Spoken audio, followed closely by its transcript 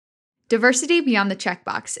Diversity Beyond the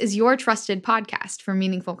Checkbox is your trusted podcast for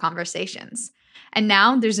meaningful conversations. And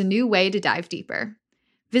now there's a new way to dive deeper.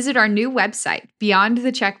 Visit our new website,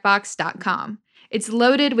 beyondthecheckbox.com. It's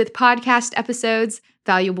loaded with podcast episodes,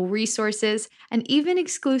 valuable resources, and even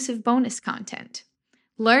exclusive bonus content.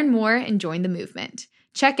 Learn more and join the movement.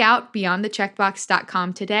 Check out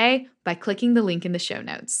beyondthecheckbox.com today by clicking the link in the show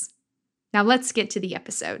notes. Now let's get to the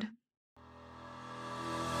episode.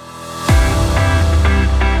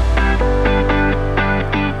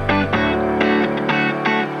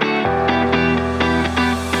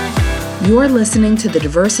 You're listening to the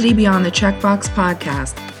Diversity Beyond the Checkbox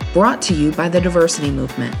podcast, brought to you by the Diversity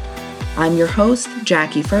Movement. I'm your host,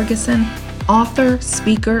 Jackie Ferguson, author,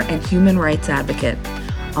 speaker, and human rights advocate.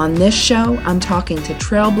 On this show, I'm talking to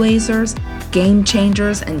trailblazers, game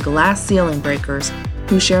changers, and glass ceiling breakers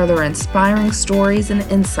who share their inspiring stories and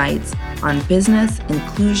insights on business,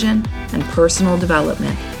 inclusion, and personal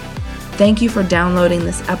development. Thank you for downloading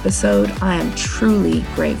this episode. I am truly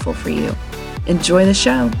grateful for you. Enjoy the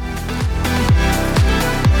show.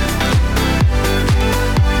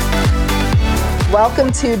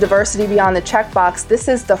 Welcome to Diversity Beyond the Checkbox. This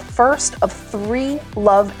is the first of 3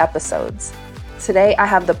 love episodes. Today, I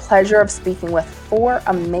have the pleasure of speaking with 4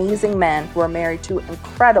 amazing men who are married to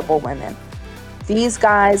incredible women. These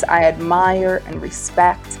guys I admire and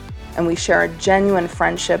respect, and we share a genuine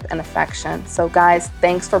friendship and affection. So guys,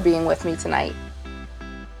 thanks for being with me tonight.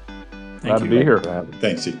 Glad to be here.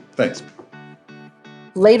 Thanks. Thanks.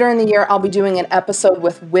 Later in the year, I'll be doing an episode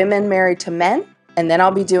with women married to men, and then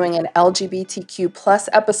I'll be doing an LGBTQ plus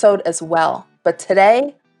episode as well. But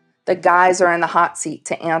today, the guys are in the hot seat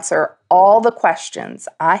to answer all the questions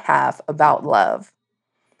I have about love.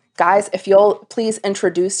 Guys, if you'll please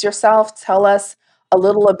introduce yourself, tell us a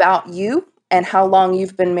little about you and how long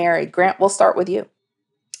you've been married. Grant, we'll start with you.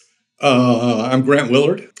 I'm Grant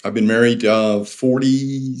Willard. I've been married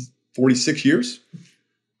 46 years.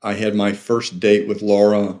 I had my first date with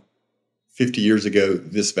Laura 50 years ago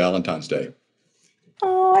this Valentine's Day.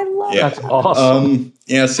 Oh, I love That's awesome.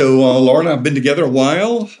 So Laura and I have been together a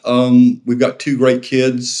while. We've got 2 great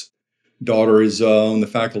kids. Daughter is on the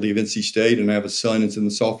faculty of NC State, and I have a son that's in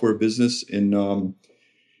the software business in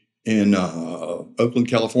Oakland,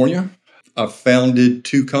 California. I've founded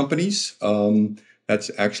 2 companies. That's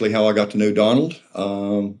actually how I got to know Donald,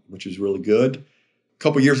 which is really good. A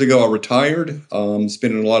couple years ago, I retired,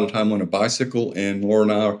 spending a lot of time on a bicycle, and Laura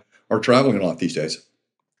and I are traveling a lot these days.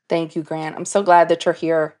 Thank you, Grant. I'm so glad that you're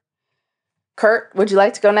here. Kurt, would you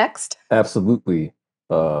like to go next? Absolutely.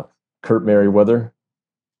 Kurt Merriweather.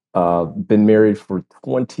 Been married for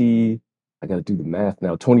 27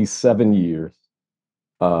 years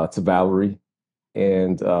to Valerie,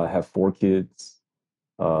 and have 4 kids,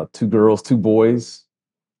 2 girls, 2 boys,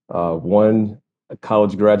 one a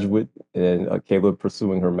college graduate, and Caleb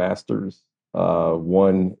pursuing her master's,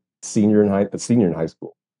 one senior in high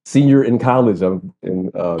school. Senior in college. I'm in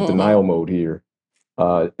denial mode here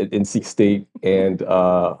at NC State, and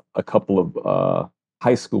a couple of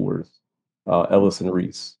high schoolers, Ellis and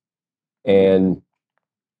Reese. And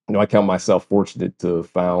I count myself fortunate to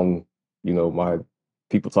found, my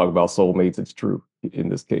people talk about soulmates. It's true in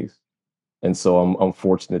this case. And so I'm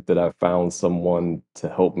fortunate that I found someone to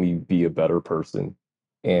help me be a better person,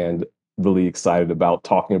 and really excited about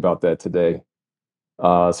talking about that today.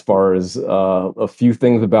 As far as a few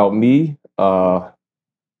things about me,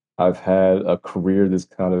 I've had a career that's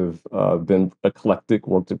kind of been eclectic.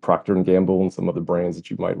 Worked at Procter & Gamble and some other brands that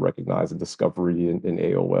you might recognize, at Discovery and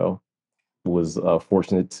AOL. Was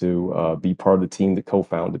fortunate to be part of the team that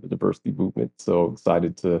co-founded the Diversity Movement. So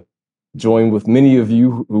excited to join with many of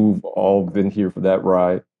you who've all been here for that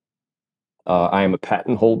ride. I am a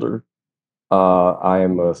patent holder. I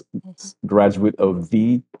am a graduate of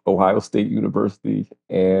the Ohio State University,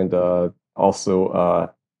 and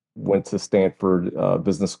also went to Stanford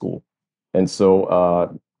Business School. And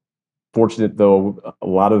so fortunate, though, a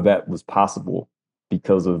lot of that was possible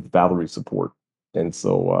because of Valerie's support. And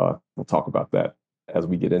so we'll talk about that as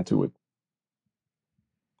we get into it.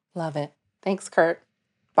 Love it. Thanks, Kurt.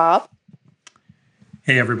 Bob?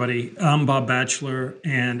 Hey, everybody. I'm Bob Batchelor,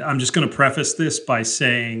 and I'm just going to preface this by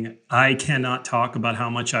saying I cannot talk about how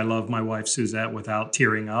much I love my wife, Suzette, without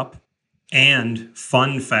tearing up. And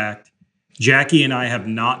fun fact, Jackie and I have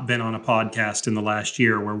not been on a podcast in the last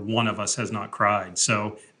year where one of us has not cried.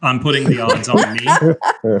 So I'm putting the odds on me.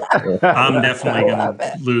 I'm definitely going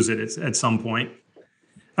to lose it at some point.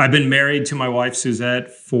 I've been married to my wife, Suzette,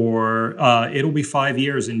 for, it'll be 5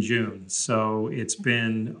 years in June. So it's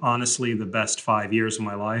been honestly the best 5 years of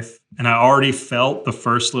my life. And I already felt the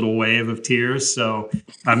first little wave of tears. So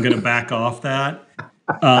I'm going to back off that.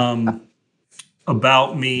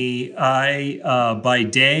 About me, by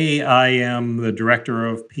day, I am the director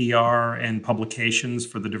of PR and publications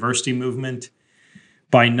for the diversity movement.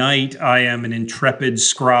 By night, I am an intrepid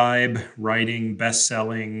scribe writing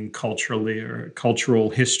best-selling cultural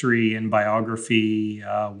history and biography,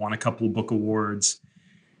 won a couple of book awards,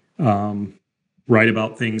 write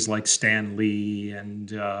about things like Stan Lee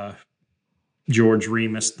and George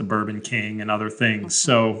Remus, the Bourbon King, and other things.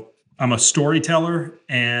 So I'm a storyteller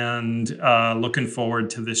and looking forward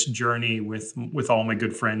to this journey with all my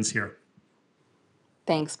good friends here.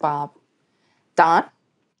 Thanks, Bob. Don?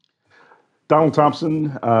 Donald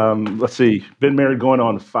Thompson, let's see, been married going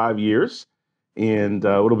on 5 years. And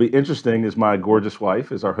what'll be interesting is my gorgeous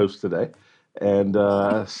wife is our host today. And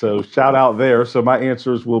so shout out there. So my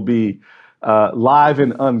answers will be live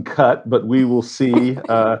and uncut, but we will see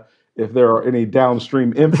if there are any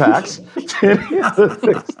downstream impacts to any of the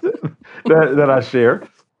things that I share.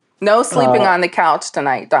 No sleeping on the couch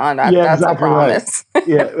tonight, Don. Yeah, That's exactly a promise. right.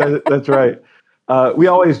 Yeah, that's right. We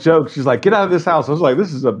always joke. She's like, "Get out of this house." I was like,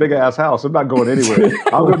 "This is a big ass house. I'm not going anywhere.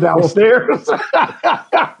 I'll go downstairs."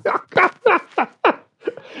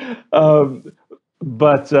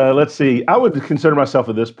 But let's see. I would consider myself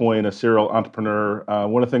at this point a serial entrepreneur.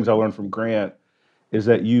 One of the things I learned from Grant is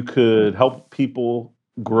that you could help people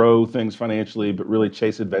grow things financially, but really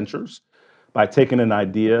chase adventures by taking an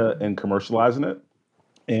idea and commercializing it.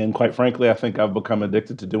 And quite frankly, I think I've become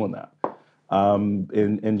addicted to doing that,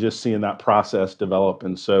 and just seeing that process develop.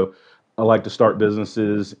 And so I like to start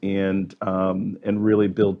businesses and really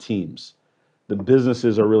build teams. The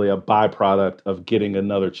businesses are really a byproduct of getting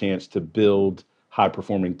another chance to build high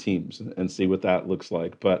performing teams and see what that looks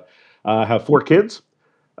like. But I have 4 kids,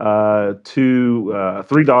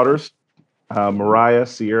 three daughters, Mariah,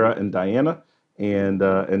 Sierra, and Diana, and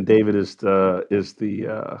David is the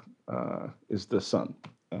son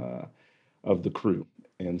of the crew.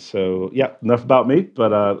 And so, yeah, enough about me,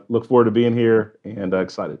 but look forward to being here and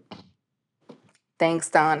excited. Thanks,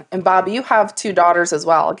 Don. And Bob, you have 2 daughters as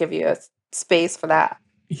well. I'll give you a space for that.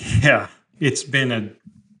 Yeah, it's been a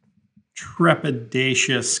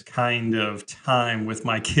trepidatious kind of time with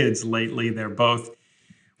my kids lately. They're both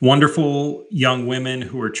wonderful young women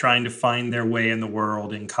who are trying to find their way in the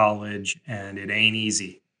world in college, and it ain't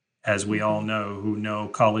easy. As we all know, who know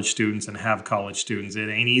college students and have college students, it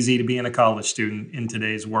ain't easy to be a college student in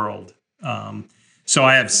today's world. So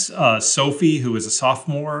I have Sophie, who is a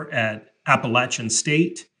sophomore at Appalachian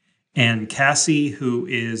State, and Cassie, who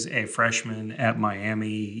is a freshman at Miami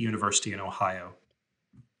University in Ohio.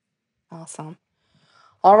 Awesome.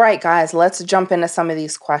 All right, guys, let's jump into some of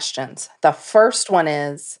these questions. The first one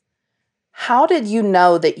is, how did you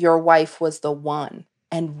know that your wife was the one?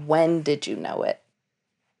 And when did you know it?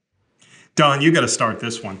 Don, you got to start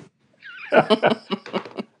this one.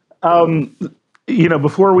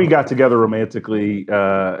 Before we got together romantically,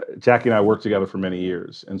 Jackie and I worked together for many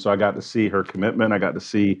years. And so I got to see her commitment. I got to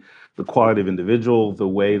see the quality of individual, the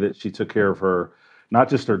way that she took care of her, not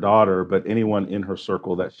just her daughter, but anyone in her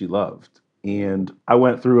circle that she loved. And I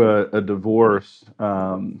went through a divorce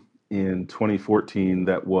in 2014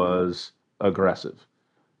 that was aggressive,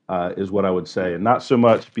 is what I would say. And not so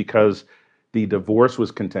much because the divorce was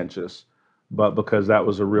contentious, but because that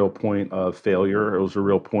was a real point of failure. It was a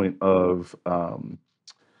real point of,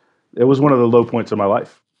 it was one of the low points of my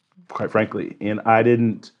life, quite frankly. And I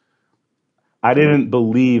didn't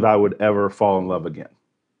believe I would ever fall in love again.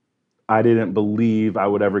 I didn't believe I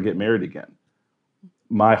would ever get married again.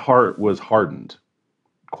 My heart was hardened,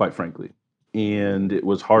 quite frankly. And it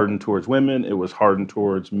was hardened towards women. It was hardened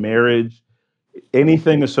towards marriage.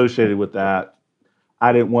 Anything associated with that,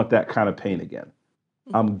 I didn't want that kind of pain again.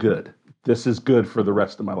 I'm good. This is good for the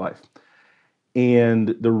rest of my life. And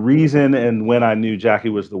the reason and when I knew Jackie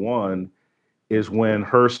was the one is when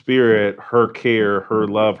her spirit, her care, her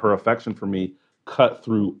love, her affection for me cut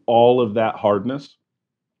through all of that hardness.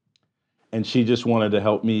 And she just wanted to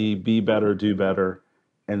help me be better, do better,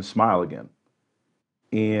 and smile again.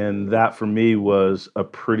 And that for me was a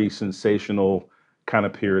pretty sensational kind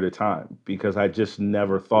of period of time because I just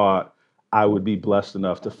never thought I would be blessed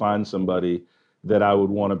enough to find somebody that I would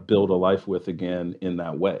want to build a life with again in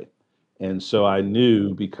that way. And so I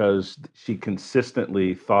knew because she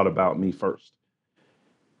consistently thought about me first.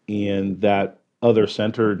 And that other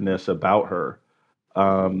centeredness about her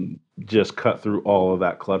just cut through all of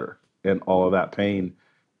that clutter and all of that pain.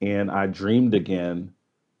 And I dreamed again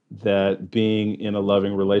that being in a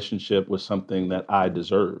loving relationship was something that I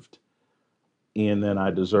deserved. And then I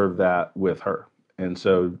deserved that with her. And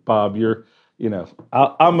so, Bob,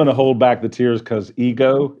 I'm going to hold back the tears because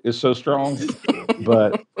ego is so strong,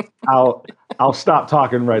 but I'll stop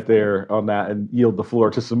talking right there on that and yield the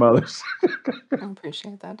floor to some others. I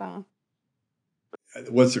appreciate that, Don.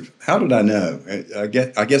 How did I know? I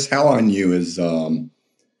guess how I knew is I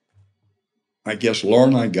guess Laura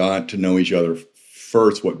and I got to know each other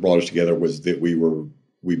first. What brought us together was that we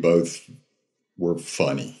both were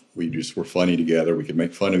funny. We just were funny together. We could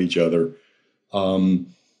make fun of each other. And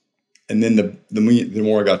then the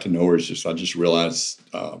more I got to know her, I just realized,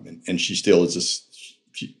 and she still is just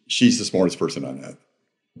she's the smartest person I know.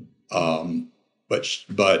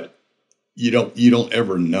 But you don't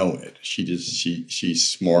ever know it.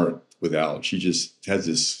 She's smart she just has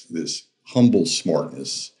this humble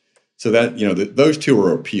smartness. So that those two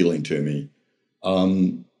are appealing to me.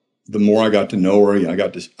 The more I got to know her, I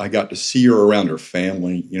got to see her around her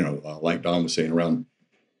family. Like Don was saying, around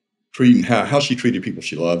treating how she treated people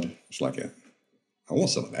she loved. It's like I want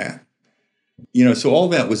some of that. So all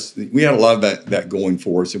that we had a lot of that going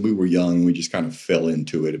for us, and we were young. We just kind of fell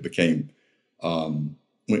into it. It became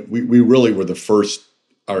we really were the first.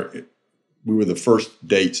 We were the first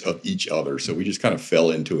dates of each other, so we just kind of fell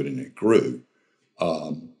into it, and it grew.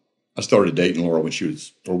 I started dating Laura we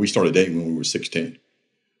started dating when we were 16.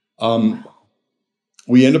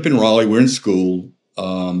 We end up in Raleigh. We're in school,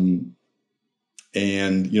 and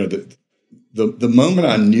the moment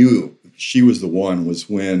I knew she was the one was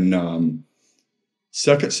when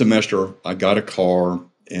second semester I got a car,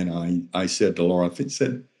 and I said to Laura,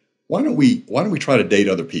 why don't we try to date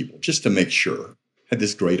other people just to make sure? Had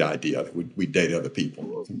this great idea that we date other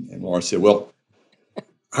people, and Laura said, "Well,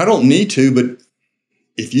 I don't need to, but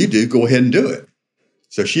if you do, go ahead and do it."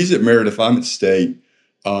 So she's at Meredith, I'm at State.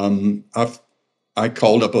 I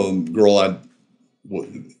called up a girl I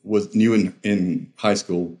was new in high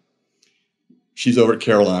school. She's over at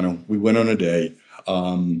Carolina. We went on a date.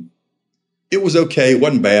 It was okay. It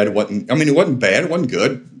wasn't bad. It wasn't bad. It wasn't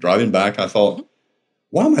good. Driving back, I thought,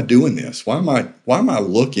 why am I doing this? Why am I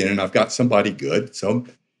looking? And I've got somebody good. So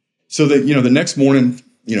that, the next morning,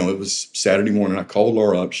 it was Saturday morning. I called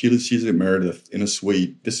Laura up. She's at Meredith in a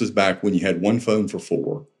suite. This is back when you had one phone for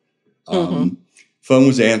 4. Phone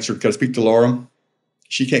was answered. Could I speak to Laura?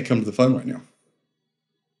 She can't come to the phone right now.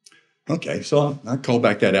 Okay. So I called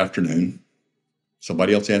back that afternoon.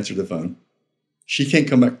 Somebody else answered the phone. She can't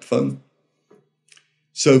come back to the phone.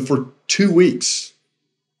 So for 2 weeks,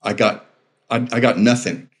 I got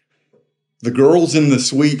nothing. The girls in the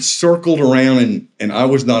suite circled around, and I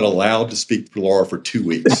was not allowed to speak to Laura for 2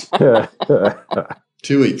 weeks.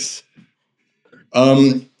 2 weeks.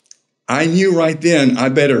 I knew right then I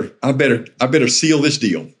better seal this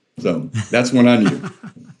deal. So that's when I knew.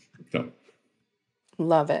 So.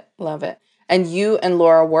 Love it. And you and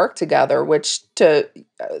Laura worked together, which to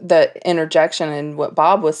the interjection and what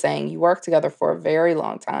Bob was saying, you worked together for a very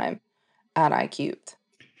long time at iCubed.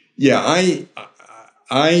 Yeah,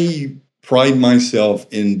 I pride myself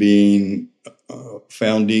in being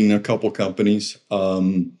founding a couple companies.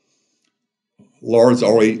 Laura's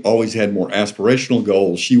always had more aspirational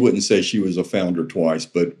goals. She wouldn't say she was a founder twice,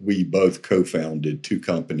 but we both co-founded 2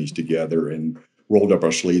 companies together and rolled up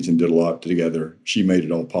our sleeves and did a lot together. She made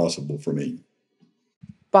it all possible for me.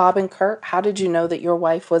 Bob and Kurt, how did you know that your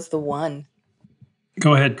wife was the one?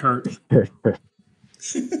 Go ahead, Kurt.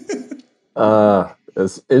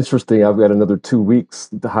 It's interesting. I've got another 2 weeks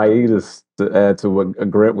the hiatus to add to what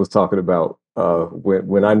Grant was talking about.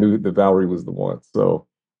 When I knew that Valerie was the one. So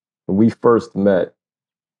when we first met,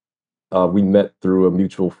 we met through a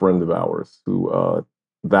mutual friend of ours who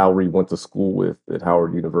Valerie went to school with at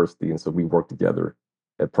Howard University, and so we worked together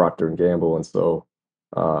at Procter and Gamble. And so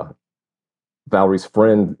Valerie's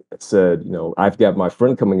friend said, I've got my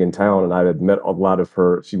friend coming in town, and I had met a lot of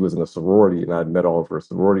her. She was in a sorority, and I'd met all of her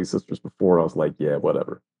sorority sisters before. I was like, yeah,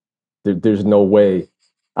 whatever. There's no way.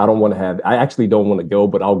 I actually don't want to go,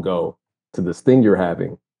 but I'll go to this thing you're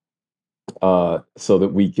having, so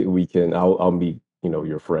that we can. I'll meet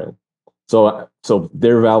your friend. So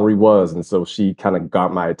there Valerie was, and so she kind of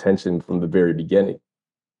got my attention from the very beginning.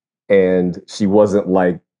 And she wasn't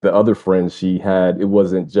like the other friends she had. It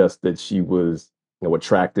wasn't just that she was,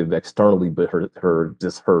 attractive externally, but her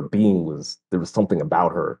being there was something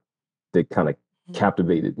about her that kind of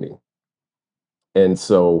captivated me. And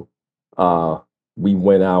so we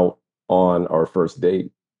went out on our first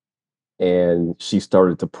date, and she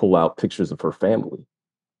started to pull out pictures of her family.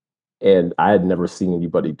 And I had never seen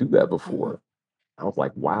anybody do that before. I was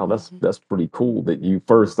like, wow, that's pretty cool that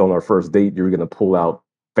on our first date, you're going to pull out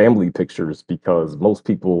family pictures, because most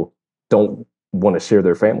people don't want to share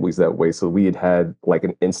their families that way. So we had like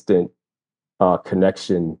an instant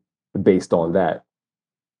connection based on that.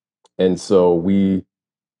 And so we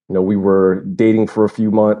were dating for a few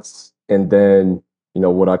months, And then,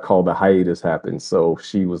 what I call the hiatus happened. So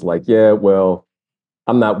she was like, yeah, well,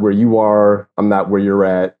 I'm not where you are. I'm not where you're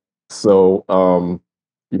at. So, I'm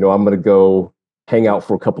going to go hang out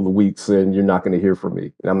for a couple of weeks and you're not going to hear from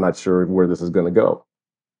me. And I'm not sure where this is going to go.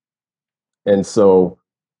 And so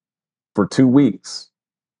for 2 weeks,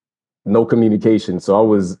 no communication.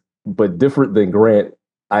 So but different than Grant,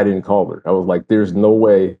 I didn't call her. I was like, there's no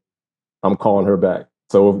way I'm calling her back.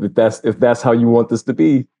 So if that's how you want this to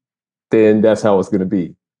be, then that's how it's going to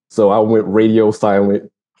be. So I went radio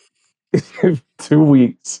silent 2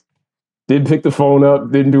 weeks. Didn't pick the phone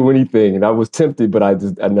up, didn't do anything. And I was tempted, but I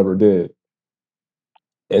never did.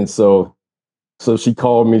 And so she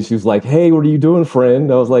called me. She was like, hey, what are you doing,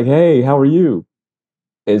 friend? I was like, hey, how are you?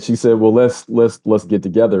 And she said, well, let's get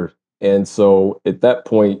together. And so at that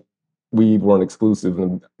point, we weren't exclusive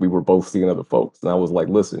and we were both seeing other folks. And I was like,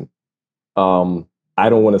 listen, I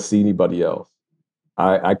don't want to see anybody else.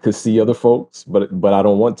 I could see other folks, but I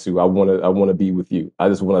don't want to. I want to be with you. I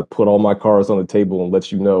just want to put all my cards on the table and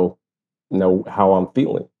let you know how I'm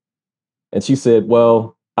feeling. And she said,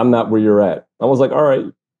 well, I'm not where you're at. I was like, all right.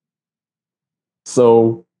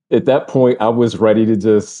 So at that point, I was ready to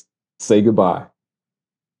just say goodbye.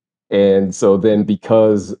 And so then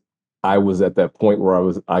because I was at that point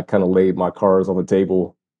where I kind of laid my cards on the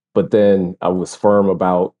table, but then I was firm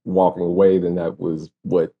about walking away, then that was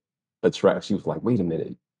what attracted. She was like, wait a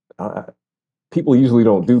minute. People usually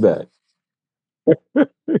don't do that.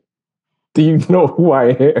 Do you know who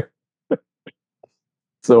I am?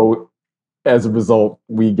 So as a result,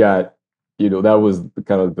 we got, that was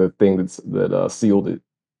kind of the thing that sealed it.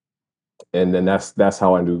 And then that's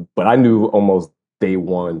how I knew. But I knew almost day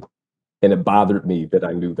one, and it bothered me that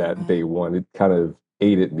I knew that day one. It kind of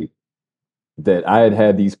aided me that I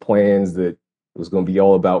had these plans that it was going to be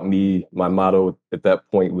all about me. My motto at that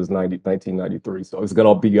point was 1993. So it's going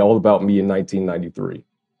to be all about me in 1993.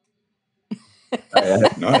 I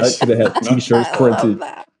could have had T-shirts printed.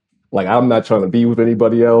 Like, I'm not trying to be with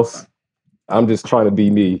anybody else. I'm just trying to be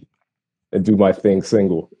me and do my thing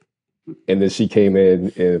single. And then she came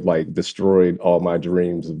in and like destroyed all my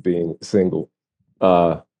dreams of being single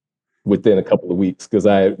within a couple of weeks, because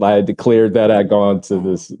I had declared that I'd gone to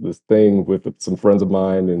this thing with some friends of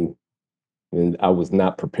mine, and I was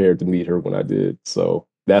not prepared to meet her when I did. So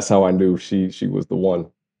that's how I knew she was the one.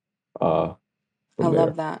 I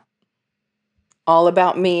love that. All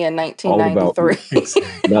about me in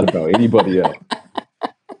 1993. Not about anybody else.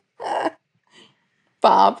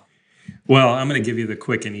 Bob? Well, I'm going to give you the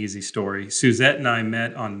quick and easy story. Suzette and I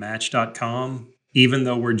met on Match.com. Even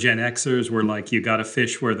though we're Gen Xers, we're like, you got to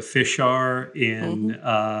fish where the fish are in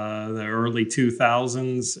the early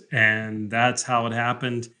 2000s. And that's how it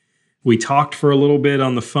happened. We talked for a little bit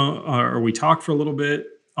on the phone,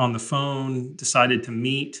 decided to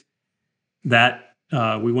meet.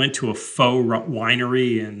 We went to a faux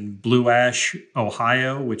winery in Blue Ash,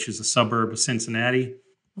 Ohio, which is a suburb of Cincinnati.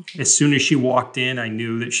 As soon as she walked in, I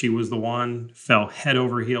knew that she was the one, fell head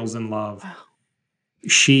over heels in love.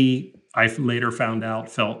 I later found out,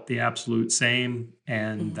 felt the absolute same.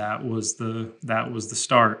 And that was the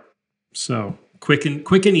start. So quick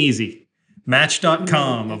and easy.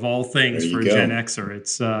 Match.com of all things for a Gen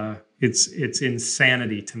Xer. It's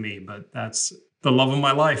insanity to me, but that's the love of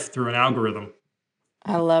my life through an algorithm.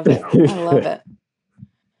 I love it. I love it.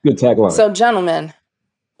 Good tagline. So, gentlemen,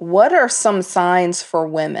 what are some signs for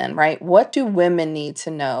women, right? What do women need to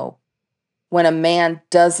know when a man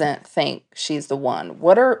doesn't think she's the one?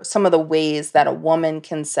 What are some of the ways that a woman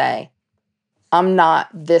can say, I'm not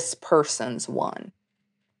this person's one?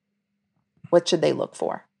 What should they look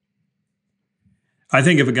for? I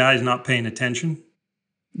think if a guy's not paying attention,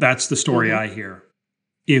 that's the story I hear.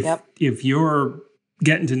 If you're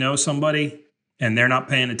getting to know somebody and they're not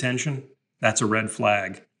paying attention, that's a red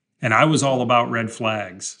flag. And I was all about red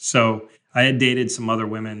flags. So I had dated some other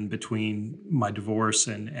women between my divorce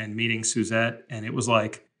and meeting Suzette. And it was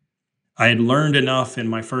like, I had learned enough in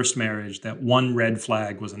my first marriage that one red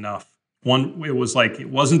flag was enough. It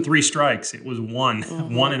wasn't 3 strikes. It was one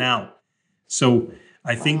and out. So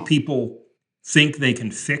I think people think they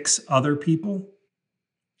can fix other people,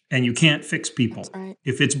 and you can't fix people. Right.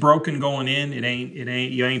 If it's broken going in,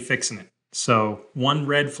 you ain't fixing it. So one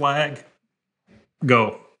red flag,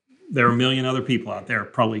 go. There are a million other people out there,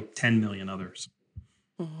 probably 10 million others.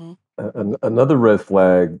 Another red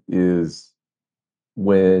flag is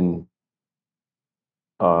when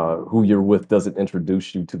who you're with doesn't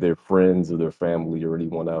introduce you to their friends or their family or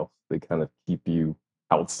anyone else. They kind of keep you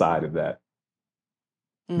outside of that.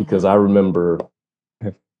 Because I remember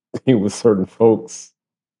being with certain folks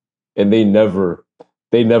and they never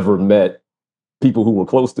met people who were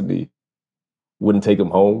close to me. wouldn't take them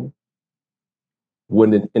home,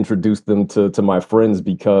 wouldn't introduce them to my friends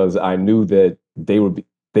because I knew that they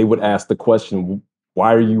would ask the question,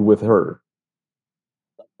 why are you with her?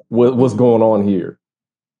 What's going on here?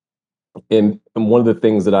 And one of the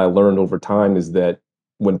things that I learned over time is that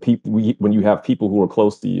when you have people who are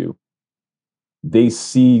close to you, they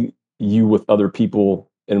see you with other people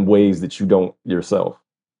in ways that you don't yourself.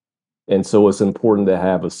 And so it's important to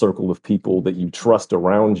have a circle of people that you trust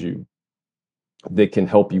around you that can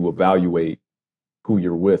help you evaluate who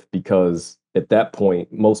you're with, because at that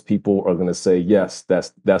point most people are going to say, yes,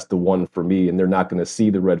 that's the one for me, and they're not going to see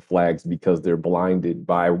the red flags because they're blinded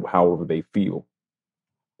by however they feel.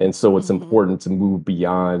 And so it's important to move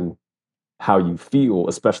beyond how you feel,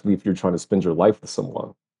 especially if you're trying to spend your life with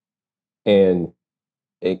someone, and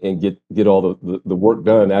get all the work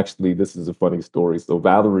done. Actually, this is a funny story. So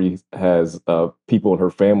Valerie has people in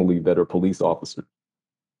her family that are police officers.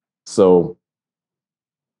 So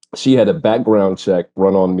she had a background check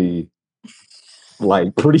run on me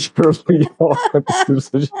like pretty early on.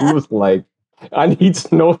 So she was like, I need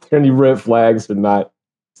to know if there are any red flags or not.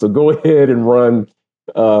 So go ahead and run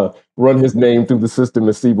his name through the system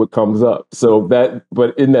and see what comes up.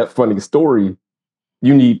 But in that funny story,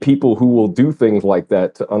 you need people who will do things like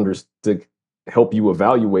that to help you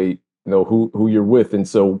evaluate, who you're with. And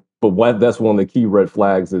so, but that's one of the key red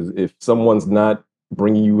flags is if someone's not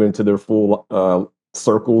bringing you into their full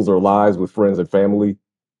circles or lives with friends and family,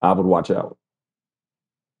 I would watch out.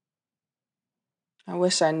 I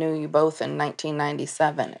wish I knew you both in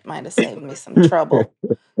 1997. It might have saved me some trouble.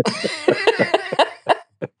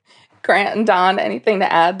 Grant and Don, anything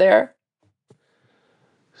to add there?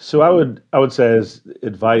 So I would say as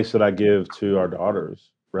advice that I give to our daughters,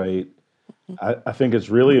 right? I think it's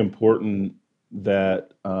really important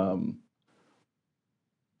that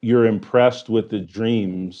you're impressed with the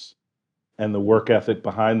dreams and the work ethic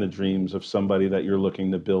behind the dreams of somebody that you're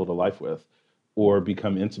looking to build a life with or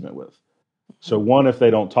become intimate with. So one, if they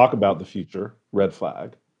don't talk about the future, red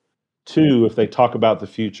flag. Two, if they talk about the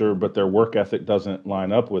future but their work ethic doesn't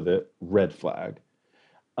line up with it, red flag.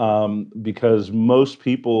 Because most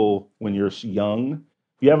people, when you're young,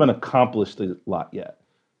 you haven't accomplished a lot yet.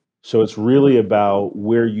 So it's really about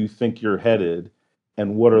where you think you're headed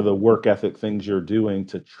and what are the work ethic things you're doing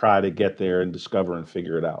to try to get there and discover and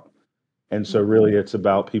figure it out. And so really it's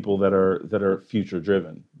about people that are future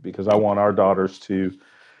driven, because I want our daughters to,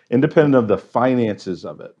 independent of the finances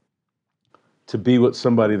of it, to be with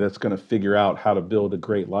somebody that's going to figure out how to build a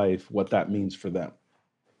great life, what that means for them.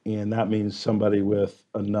 And that means somebody with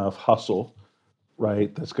enough hustle,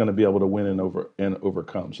 right, that's going to be able to win and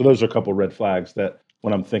overcome. So those are a couple of red flags that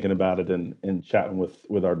when I'm thinking about it and chatting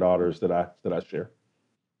with our daughters that I share.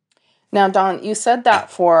 Now, Don, you said that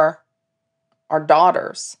for our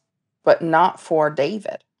daughters, but not for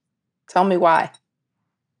David. Tell me why.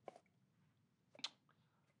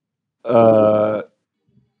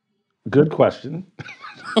 Good question.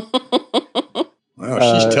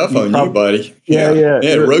 Wow, she's tough on you, buddy. Yeah.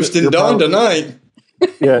 Yeah, roasting Dawn tonight.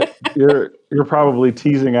 Yeah, you're probably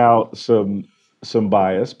teasing out some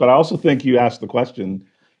bias, but I also think you asked the question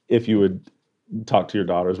if you would talk to your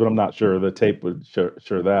daughters, but I'm not sure the tape would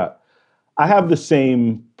show that. I have the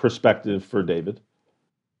same perspective for David.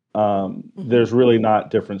 There's really not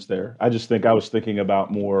difference there. I just think I was thinking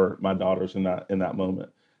about more my daughters in that moment.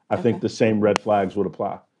 I think the same red flags would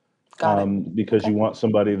apply. Got it. Because you want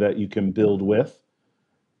somebody that you can build with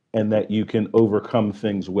and that you can overcome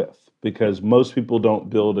things with. Because most people don't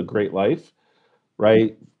build a great life,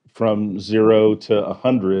 right, from 0 to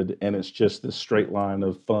 100, and it's just this straight line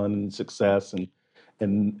of fun and success and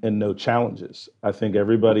no challenges. I think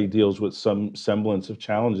everybody deals with some semblance of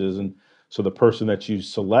challenges, and so the person that you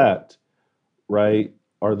select, right,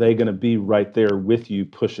 are they going to be right there with you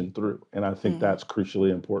pushing through? And I think that's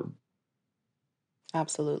crucially important.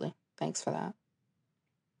 Absolutely. Thanks for that.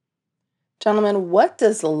 Gentlemen, what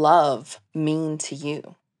does love mean to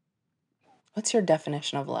you? What's your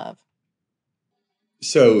definition of love?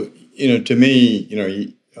 So, to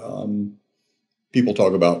me, people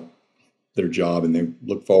talk about their job and they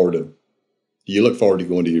look forward to, do you look forward to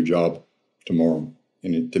going to your job tomorrow?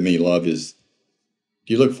 And to me, love is,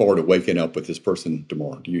 do you look forward to waking up with this person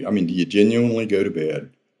tomorrow? Do you genuinely go to bed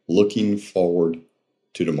looking forward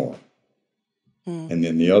to tomorrow? And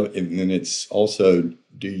then it's also,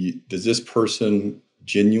 does this person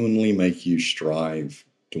genuinely make you strive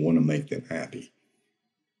to want to make them happy?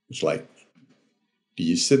 It's like, do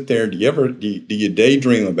you sit there? Do you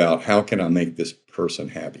daydream about how can I make this person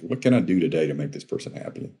happy? What can I do today to make this person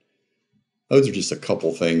happy? Those are just a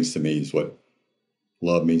couple things to me is what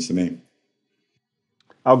love means to me.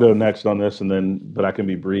 I'll go next on this, but I can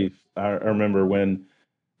be brief. I remember when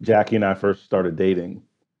Jackie and I first started dating,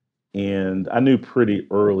 and I knew pretty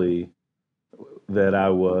early that I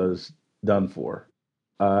was done for,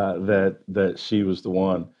 that she was the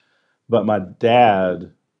one. But my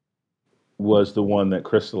dad was the one that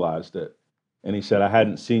crystallized it, and he said, "I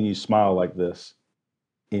hadn't seen you smile like this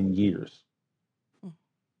in years.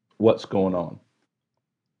 What's going on?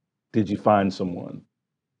 Did you find someone?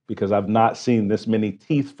 Because I've not seen this many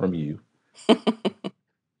teeth from you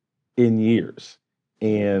in years."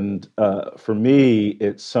 And for me,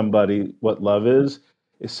 it's somebody, what love is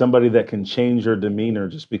somebody that can change your demeanor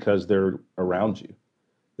just because they're around you.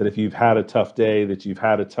 That if you've had a tough day, that you've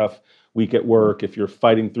had a tough week at work, if you're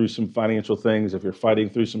fighting through some financial things, if you're fighting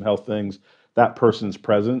through some health things, that person's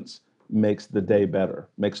presence makes the day better,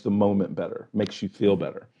 makes the moment better, makes you feel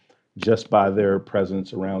better just by their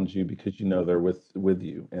presence around you because you know they're with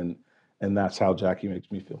you. And that's how Jackie makes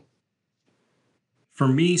me feel. For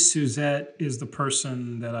me, Suzette is the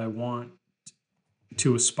person that I want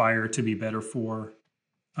to aspire to be better for.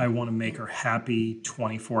 I want to make her happy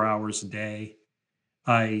 24 hours a day.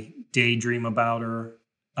 I daydream about her.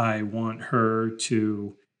 I want her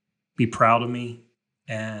to be proud of me.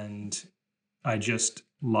 And I just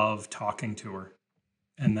love talking to her.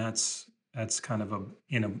 And that's kind of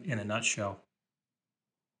in a nutshell.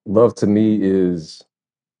 Love to me is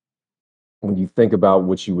when you think about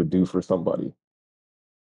what you would do for somebody,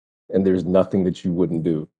 and there's nothing that you wouldn't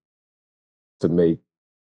do to make,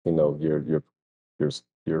 your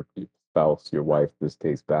your spouse, your wife, in this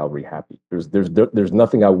case, Valerie, happy. There's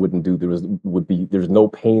nothing I wouldn't do. There's no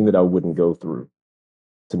pain that I wouldn't go through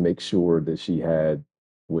to make sure that she had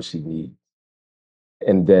what she needs.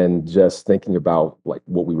 And then just thinking about like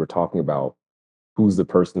what we were talking about, who's the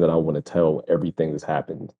person that I want to tell everything that's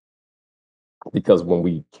happened? Because when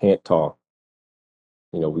we can't talk,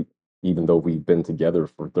 we even though we've been together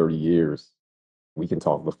for 30 years, we can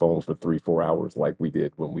talk on the phone for 3, 4 hours like we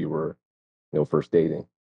did when we were, first dating.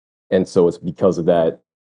 And so it's because of that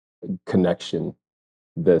connection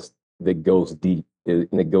that's that goes deep and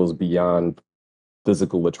it goes beyond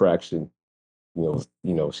physical attraction.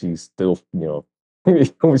 She's still,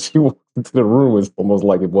 when she walked into the room, it's almost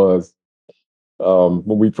like it was when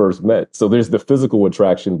we first met. So there's the physical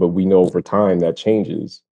attraction, but we know over time that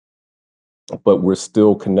changes. But we're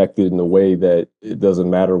still connected in a way that it doesn't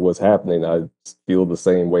matter what's happening. I feel the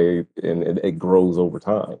same way, and it grows over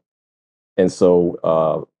time. And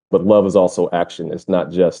so, but love is also action. It's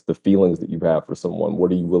not just the feelings that you have for someone.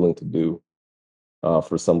 What are you willing to do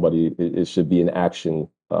for somebody? It should be an action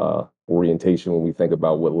orientation when we think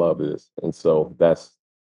about what love is. And so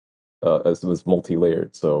it's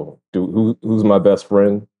multi-layered. So, who's my best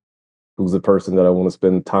friend? Who's the person that I want to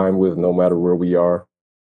spend time with, no matter where we are?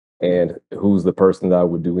 And who's the person that I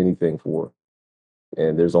would do anything for?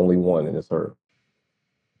 And there's only one, and it's her.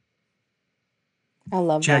 I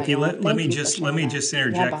love Jackie, that. let me just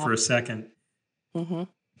interject for a second.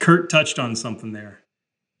 Kurt touched on something there.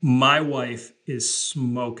 My wife is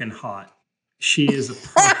smoking hot. She is a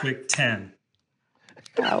perfect 10.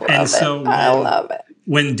 I love it.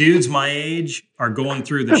 When dudes my age are going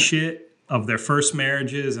through the shit of their first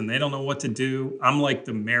marriages and they don't know what to do, I'm like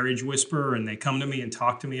the marriage whisperer, and they come to me and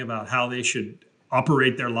talk to me about how they should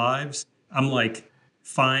operate their lives. I'm like,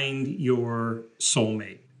 find your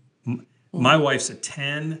soulmate. My wife's a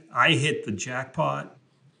 10. I hit the jackpot.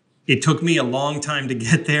 It took me a long time to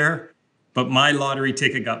get there, but my lottery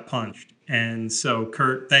ticket got punched. And so,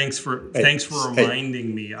 Kurt, thanks for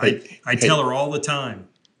reminding me. I tell her all the time,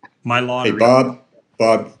 my lottery. Hey,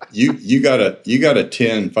 Bob, you got a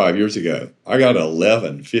 10 5 years ago. I got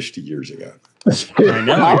 11 50 years ago. I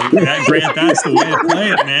know, Grant. That's the way to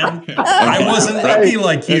play it, man. I wasn't lucky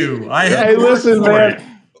like you. I had to work for it.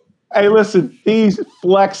 Hey, listen, he's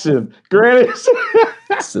flexing. Granted,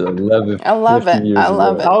 It's 11, I love 50 it. years I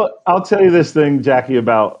love ago. it. I'll tell you this thing, Jackie,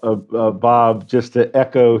 about Bob, just to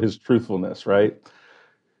echo his truthfulness, right?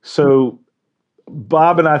 So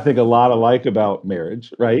Bob and I think a lot alike about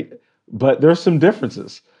marriage, right? But there's some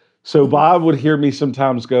differences. So Bob would hear me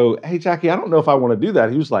sometimes go, "Hey, Jackie, I don't know if I want to do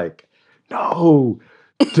that." He was like, "No,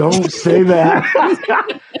 don't say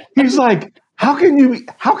that." He's like, how can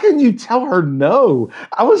you tell her no?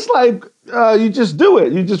 I was like, you just do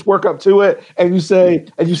it. You just work up to it and you say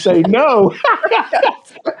no.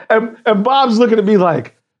 and Bob's looking at me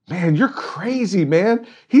like, man, you're crazy, man.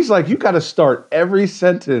 He's like, you got to start every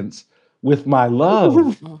sentence with my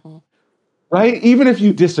love. Right? Even if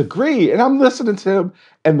you disagree. And I'm listening to him.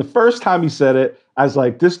 And the first time he said it, I was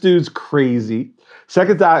like, this dude's crazy.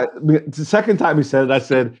 Second time he said it, I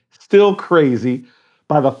said, still crazy.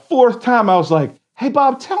 By the fourth time, I was like, Hey,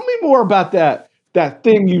 Bob, tell me more about that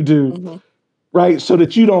thing you do, Mm-hmm. right? So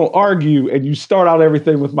that you don't argue and you start out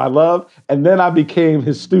everything with my love. And then I became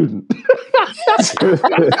his student. That's true.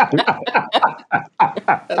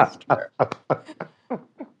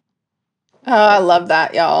 Oh, I love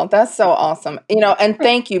that, y'all. That's so awesome. And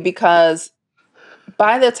thank you, because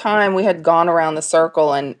by the time we had gone around the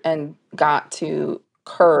circle and got to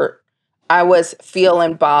Kurt, I was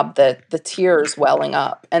feeling Bob, the tears welling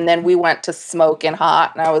up. And then we went to Smoking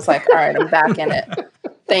Hot, and I was like, all right, I'm back in it.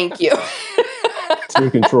 Thank you. Tear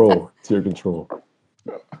control. Tear control.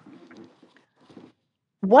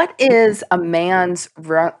 What is a man's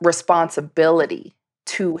responsibility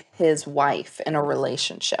to his wife in a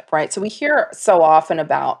relationship, right? So we hear so often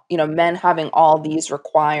about, men having all these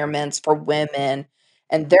requirements for women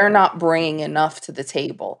and they're not bringing enough to the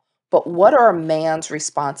table. But what are a man's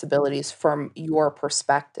responsibilities from your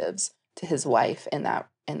perspectives to his wife in that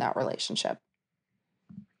relationship?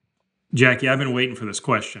 Jackie, I've been waiting for this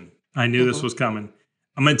question. I knew this Mm-hmm. was coming.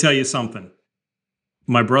 I'm going to tell you something.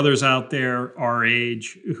 My brothers out there our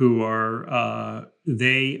age who are,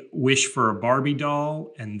 they wish for a Barbie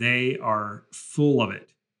doll and they are full of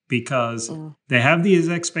it because they have these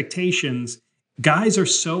expectations. Guys are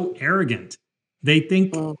so arrogant. They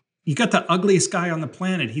think you got the ugliest guy on the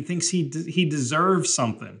planet. He thinks he deserves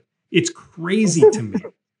something. It's crazy to me.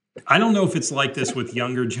 I don't know if it's like this with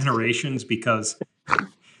younger generations because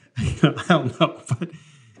I don't know, but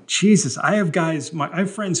Jesus, I have guys, I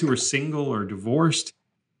have friends who are single or divorced.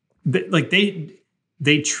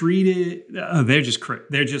 They treat it.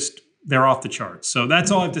 They're off the charts. So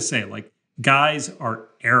that's all I have to say. Like, guys are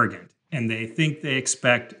arrogant and they think they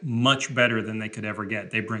expect much better than they could ever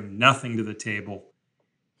get. They bring nothing to the table,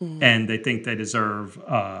 and they think they deserve,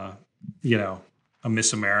 a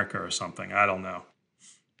Miss America or something. I don't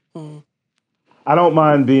know. I don't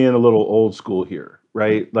mind being a little old school here,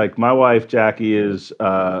 right? Like my wife, Jackie, is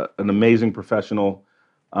an amazing professional,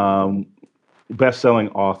 best-selling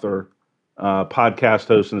author, podcast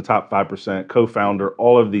host in the top 5%, co-founder,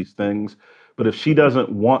 all of these things. But if she doesn't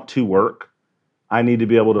want to work, I need to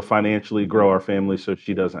be able to financially grow our family so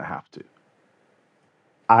she doesn't have to.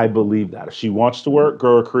 I believe that. If she wants to work,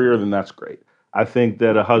 grow a career, then that's great. I think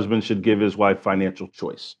that a husband should give his wife financial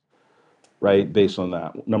choice, right? Based on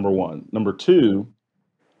that, number one. Number two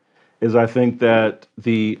is I think that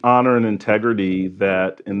the honor and integrity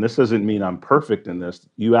that, and this doesn't mean I'm perfect in this.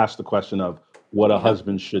 You asked the question of what a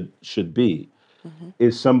husband should be,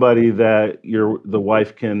 is somebody that the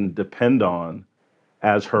wife can depend on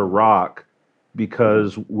as her rock,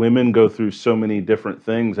 because women go through so many different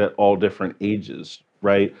things at all different ages,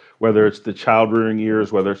 right? Whether it's the child rearing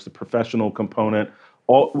years, whether it's the professional component,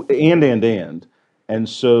 all and. And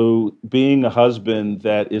so being a husband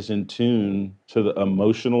that is in tune to the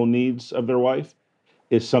emotional needs of their wife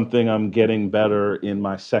is something I'm getting better in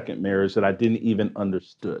my second marriage that I didn't even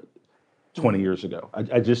understood 20 years ago.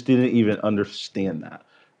 I just didn't even understand that,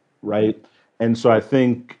 right? And so I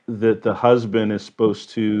think that the husband is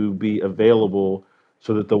supposed to be available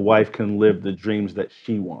so that the wife can live the dreams that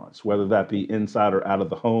she wants, whether that be inside or out of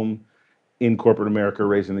the home, in corporate America,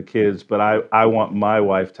 raising the kids. But I want my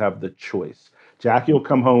wife to have the choice. Jackie will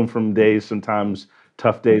come home from days, sometimes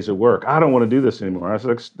tough days at work. I don't want to do this anymore. I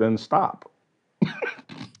said, then stop.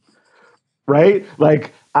 Right?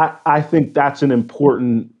 Like, I think that's an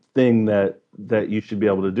important thing that you should be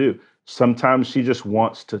able to do. Sometimes she just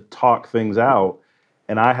wants to talk things out,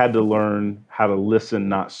 and I had to learn how to listen,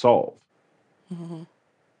 not solve.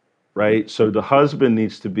 Right? So the husband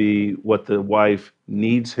needs to be what the wife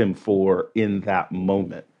needs him for in that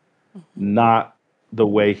moment, not the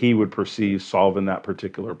way he would perceive solving that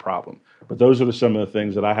particular problem. But those are some of the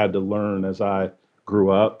things that I had to learn as I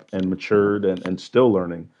grew up and matured and still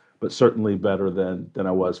learning, but certainly better than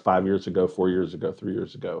I was 5 years ago, 4 years ago, 3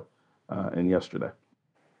 years ago, and yesterday.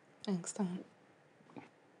 Thanks, Don.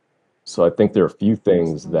 So I think there are a few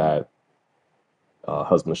things that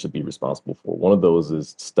husbands should be responsible for. One of those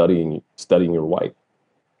is studying your wife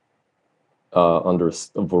under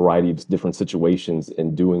a variety of different situations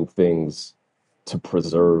and doing things to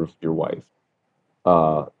preserve your wife.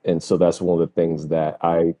 And so that's one of the things that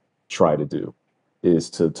I try to do,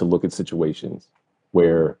 is to look at situations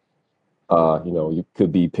where you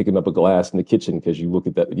could be picking up a glass in the kitchen because you look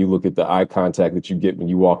at the eye contact that you get when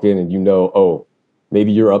you walk in, and oh,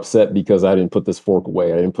 maybe you're upset because I didn't put this fork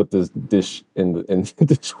away. I didn't put this dish in the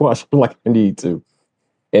dishwasher like I need to.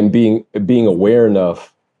 And being aware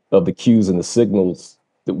enough of the cues and the signals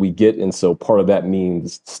that we get. And so part of that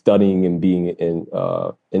means studying and being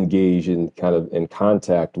engaged and kind of in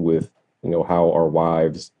contact with, how our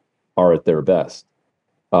wives are at their best.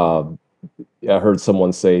 I heard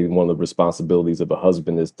someone say one of the responsibilities of a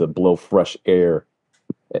husband is to blow fresh air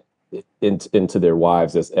into their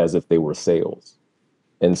wives as if they were sails.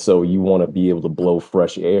 And so you want to be able to blow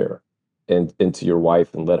fresh air into your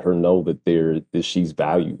wife and let her know that she's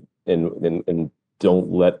valued, and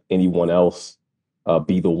don't let anyone else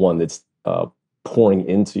be the one that's pouring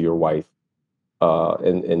into your wife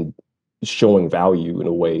and showing value in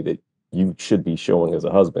a way that you should be showing as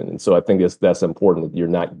a husband. And so I think that's important, that you're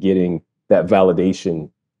not getting that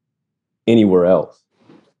validation anywhere else.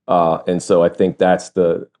 And so I think that's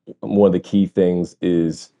the one of the key things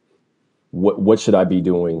is what should I be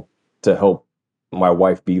doing to help my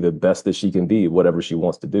wife be the best that she can be, whatever she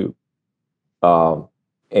wants to do.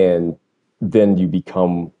 And then you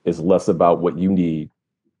become is less about what you need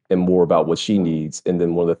and more about what she needs. And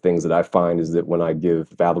then one of the things that I find is that when I give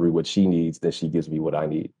Valerie what she needs, then she gives me what I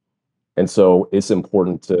need. And so it's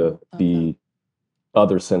important to be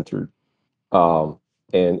other centered, um,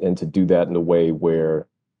 and to do that in a way where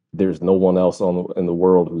there's no one else in the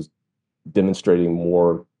world who's demonstrating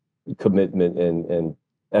more commitment and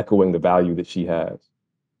echoing the value that she has.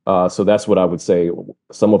 So that's what I would say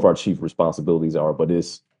some of our chief responsibilities are, but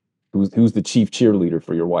it's who's the chief cheerleader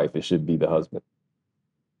for your wife? It should be the husband.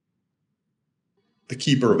 The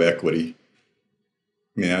keeper of equity.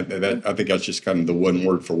 I mean, I think that's just kind of the one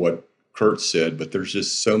word for what Kurt said, but there's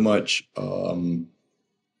just so much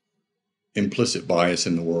implicit bias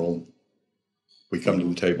in the world. We come to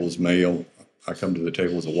the table as male. I come to the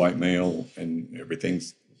table as a white male, and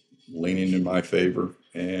everything's leaning in my favor.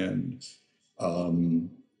 And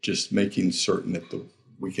just making certain that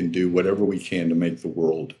we can do whatever we can to make the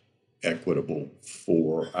world equitable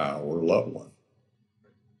for our loved one.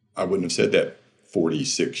 I wouldn't have said that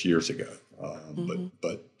 46 years ago.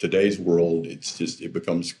 But today's world, it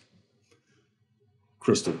becomes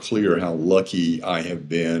crystal clear how lucky I have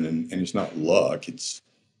been, and it's not luck; it's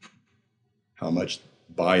how much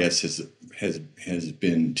bias has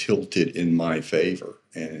been tilted in my favor,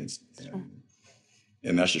 and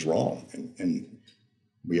that's just wrong. And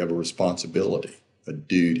we have a responsibility, a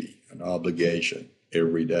duty, an obligation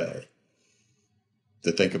every day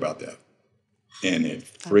to think about that, and it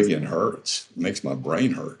friggin' hurts. It makes my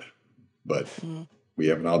brain hurt. But we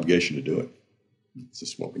have an obligation to do it. It's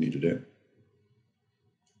just what we need to do.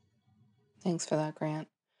 Thanks for that, Grant.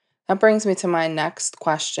 That brings me to my next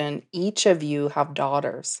question. Each of you have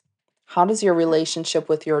daughters. How does your relationship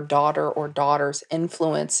with your daughter or daughters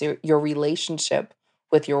influence your relationship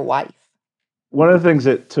with your wife? One of the things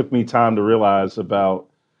that took me time to realize about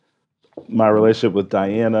my relationship with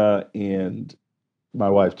Diana and my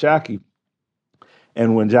wife Jackie,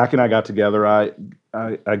 and when Jackie and I got together, I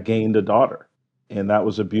gained a daughter, and that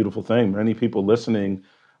was a beautiful thing. Many people listening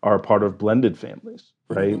are a part of blended families,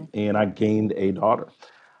 right? And I gained a daughter.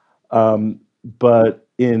 But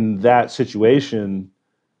in that situation,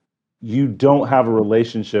 you don't have a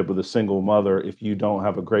relationship with a single mother if you don't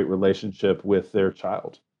have a great relationship with their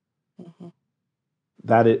child.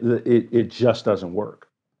 That it just doesn't work.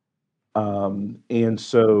 And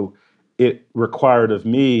so it required of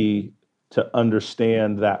me to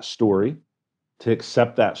understand that story, to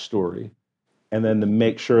accept that story, and then to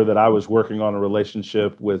make sure that I was working on a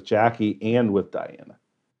relationship with Jackie and with Diana.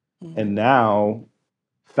 And now,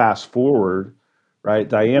 fast forward, right?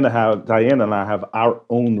 Diana and I have our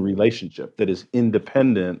own relationship that is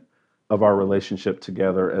independent of our relationship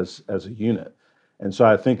together as a unit. And so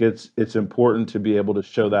I think it's important to be able to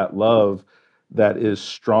show that love that is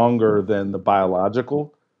stronger than the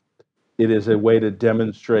biological. It is a way to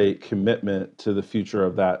demonstrate commitment to the future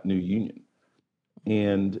of that new union.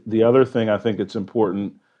 And the other thing I think it's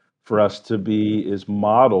important for us to be is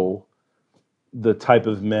model the type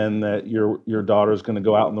of men that your daughter is going to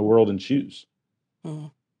go out in the world and choose.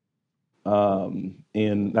 And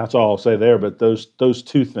that's all I'll say there. But those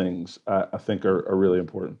two things I think are really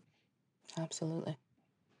important. Absolutely.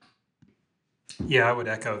 Yeah, I would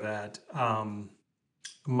echo that.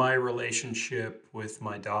 My relationship with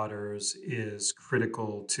my daughters is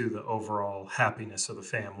critical to the overall happiness of the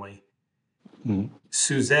family.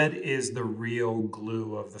 Suzette is the real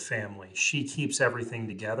glue of the family. She keeps everything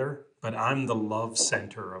together, but I'm the love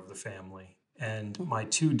center of the family. And my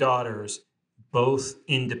two daughters, both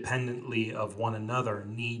independently of one another,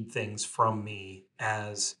 need things from me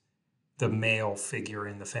as the male figure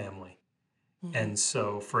in the family. And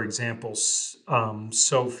so, for example,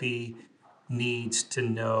 Sophie needs to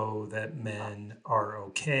know that men are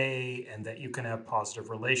okay and that you can have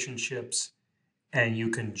positive relationships and you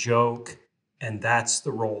can joke. And that's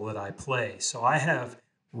the role that I play. So I have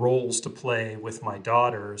roles to play with my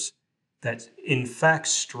daughters that, in fact,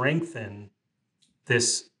 strengthen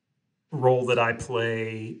this role that I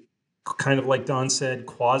play, kind of like Don said,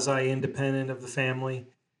 quasi-independent of the family.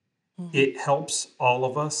 It helps all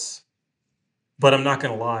of us. But I'm not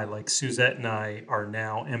going to lie, like Suzette and I are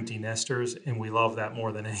now empty nesters, and we love that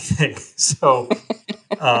more than anything. So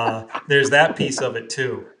there's that piece of it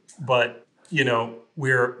too. But you know,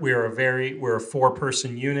 we're a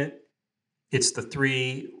 4-person unit. It's the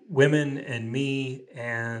 3 women and me,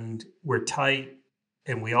 and we're tight,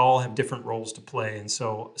 and we all have different roles to play. And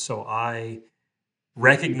so I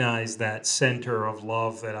recognize that center of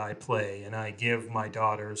love that I play, and I give my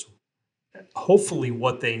daughters hopefully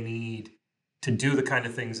what they need to do the kind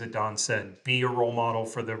of things that Don said, be a role model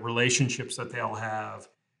for the relationships that they'll have,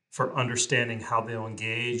 for understanding how they'll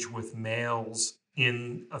engage with males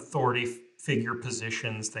in authority figure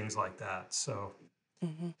positions, things like that. So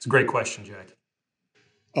it's a great question, Jackie.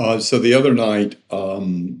 So the other night,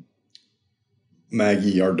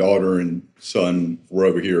 Maggie, our daughter and son, were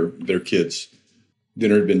over here. Their kids'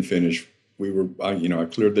 dinner had been finished. I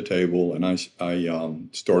cleared the table and I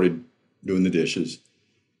started doing the dishes.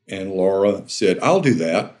 And Laura said, "I'll do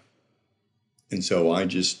that." And so I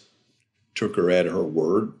just took her at her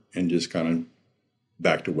word and just kind of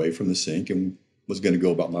backed away from the sink and was going to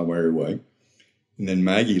go about my merry way. And then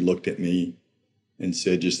Maggie looked at me and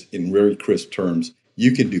said, just in very crisp terms,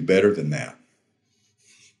 "You can do better than that."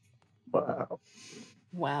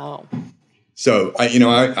 Wow. So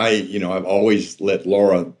I've always let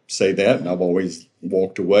Laura say that, and I've always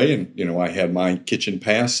walked away, and I had my kitchen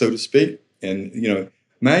pass, so to speak. And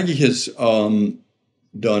Maggie has done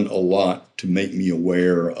a lot to make me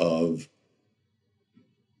aware of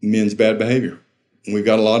men's bad behavior. And we've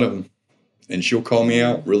got a lot of them, and she'll call me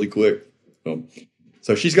out really quick.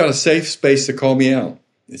 So she's got a safe space to call me out.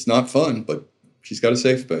 It's not fun, but she's got a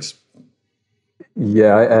safe space.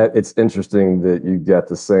 Yeah, it's interesting that you got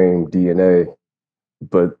the same DNA,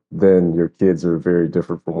 but then your kids are very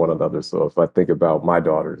different from one another. So if I think about my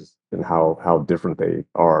daughters and how different they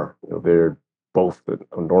are, they're both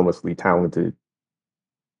enormously talented,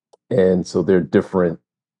 and so they're different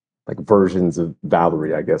like versions of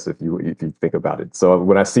Valerie, I guess, if you think about it. So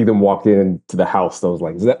when I see them walk into the house, I was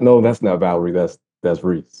like, no, that's not Valerie, that's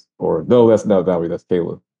Reese, or no, that's not Valerie, that's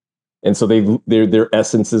Kayla. And so their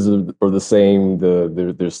essences are the same.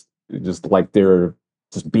 They're just like their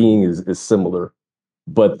just being is similar,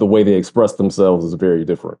 but the way they express themselves is very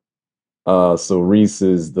different. So Reese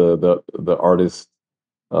is the artist,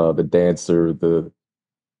 the dancer, the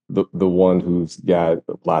one who's got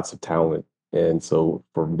lots of talent. And so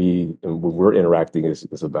for me, and when we're interacting,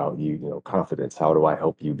 it's about confidence. How do I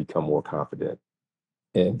help you become more confident?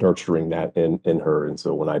 And nurturing that in her. And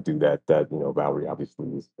so when I do that, Valerie obviously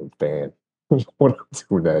is a fan when I'm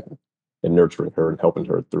doing that and nurturing her and helping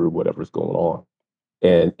her through whatever's going on.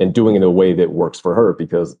 And doing it in a way that works for her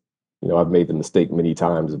because, I've made the mistake many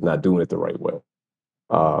times of not doing it the right way.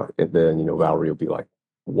 And then, Valerie will be like,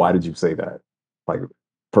 "Why did you say that?" Like,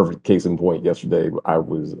 perfect case in point, yesterday, I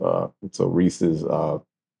was, so Reese is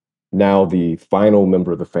now the final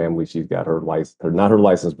member of the family. She's got her license, not her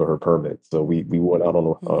license, but her permit. So we went out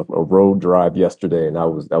on a road drive yesterday, and I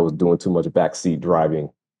was doing too much backseat driving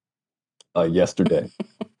yesterday.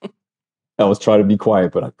 I was trying to be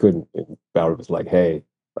quiet, but I couldn't. And Valerie was like, "Hey,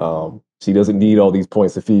 she doesn't need all these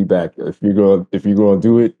points of feedback. If you're gonna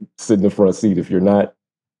do it, sit in the front seat. If you're not,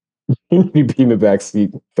 you be in the back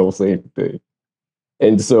seat. Don't say anything."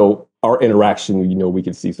 And so our interaction, we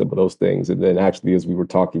could see some of those things. And then actually, as we were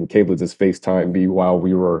talking, Kayla just FaceTimed me while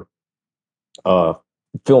we were uh,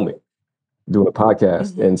 filming, doing a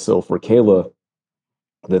podcast. And so for Kayla,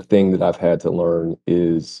 the thing that I've had to learn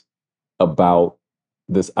is about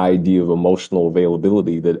this idea of emotional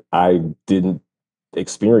availability that I didn't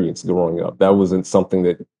experience growing up. That wasn't something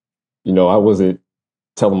that, I wasn't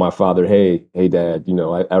telling my father, hey, dad,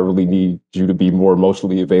 I really need you to be more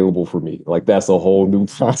emotionally available for me. Like that's a whole new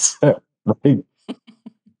concept, right?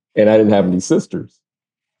 And I didn't have any sisters.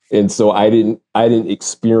 And so I didn't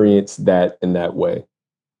experience that in that way.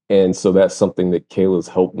 And so that's something that Kayla's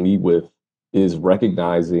helped me with is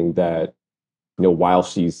recognizing that, while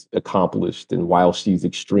she's accomplished and while she's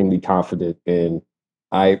extremely confident, and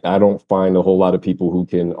I don't find a whole lot of people who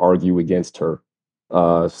can argue against her.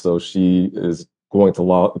 So she is planning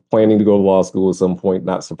to go to law school at some point,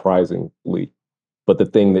 not surprisingly. But the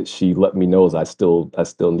thing that she let me know is I still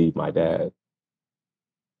need my dad.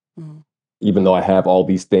 Even though I have all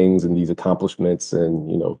these things and these accomplishments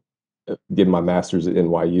and, getting my master's at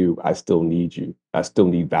NYU, I still need you. I still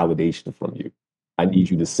need validation from you. I need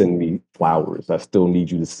you to send me flowers. I still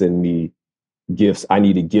need you to send me gifts. I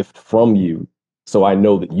need a gift from you So I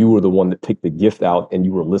know that you were the one that picked the gift out and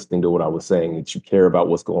you were listening to what I was saying, that you care about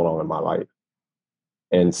what's going on in my life.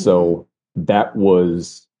 And so that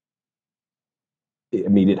was, I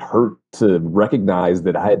mean, it hurt to recognize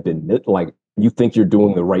that I had been like, you think you're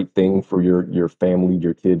doing the right thing for your family,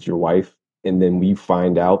 your kids, your wife, and then we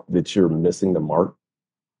find out that you're missing the mark.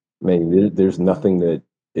 I mean, there's nothing that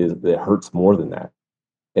hurts more than that.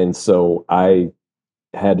 And so I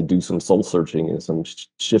had to do some soul searching and some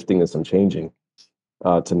shifting and some changing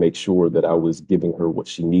to make sure that I was giving her what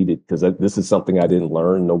she needed. Because this is something I didn't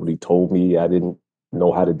learn. Nobody told me. I didn't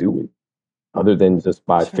know how to do it other than just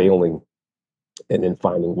by Sure. failing and then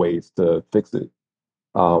finding ways to fix it.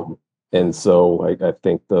 Um, and so I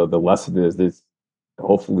think the lesson is this: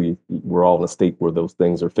 hopefully we're all in a state where those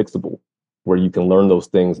things are fixable, where you can learn those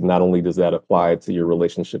things. Not only does that apply to your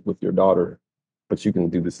relationship with your daughter, but you can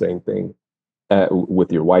do the same thing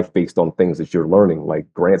with your wife based on things that you're learning,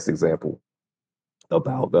 like Grant's example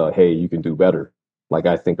about, hey, you can do better. Like,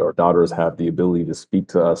 I think our daughters have the ability to speak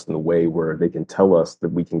to us in a way where they can tell us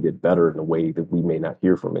that we can get better in a way that we may not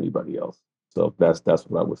hear from anybody else. So that's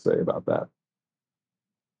what I would say about that.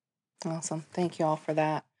 Awesome. Thank you all for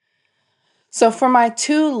that. So for my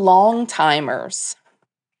two long timers,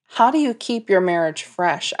 how do you keep your marriage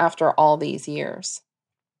fresh after all these years?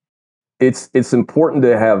 It's important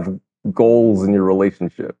to have goals in your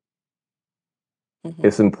relationship.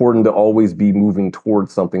 It's important to always be moving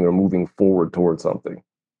towards something or moving forward towards something.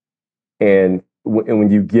 And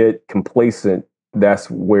when you get complacent,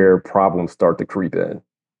 that's where problems start to creep in.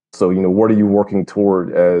 So, what are you working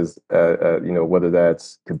toward as, whether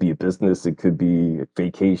that's could be a business, it could be a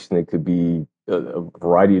vacation, it could be a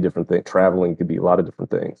variety of different things. Traveling could be a lot of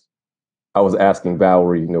different things. I was asking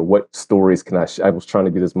Valerie, what stories can I was trying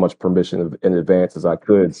to get as much permission in advance as I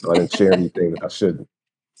could, so I didn't share anything that I shouldn't.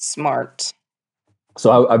 Smart.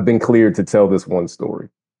 So I've been cleared to tell this one story.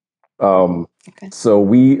 Okay. So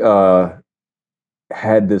we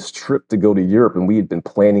had this trip to go to Europe, and we had been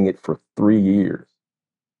planning it for 3 years,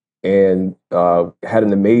 and had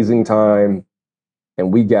an amazing time.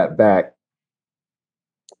 And we got back,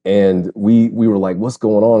 and we were like, "What's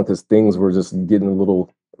going on?" Because things were just getting a little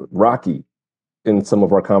rocky in some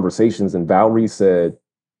of our conversations. And Valerie said,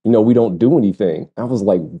 "We don't do anything." I was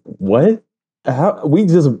like, "What? How we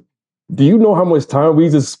just? Do you know how much time we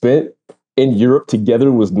just spent in Europe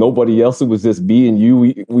together with nobody else? It was just me and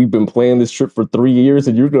you. We've been planning this trip for 3 years,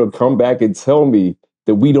 and you're going to come back and tell me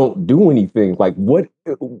that we don't do anything? Like, what's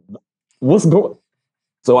going?"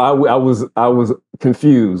 So I was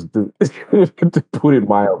confused, to, to put it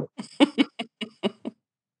mildly,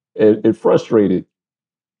 and frustrated.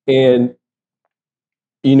 And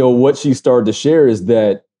what she started to share is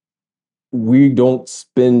that we don't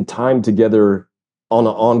spend time together on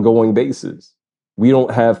an ongoing basis. We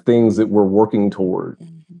don't have things that we're working toward.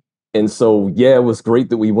 And so, yeah, it was great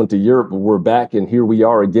that we went to Europe, but we're back and here we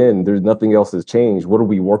are again. There's nothing else has changed. What are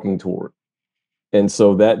we working toward? And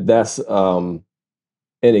so that's an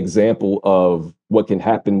example of what can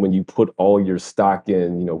happen when you put all your stock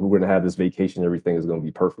in, we're going to have this vacation, everything is going to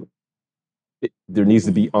be perfect. There needs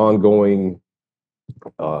to be ongoing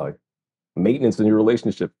maintenance in your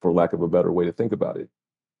relationship, for lack of a better way to think about it.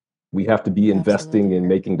 We have to be investing Absolutely. and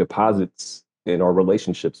making deposits in our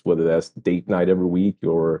relationships, whether that's date night every week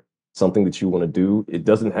or something that you want to do. It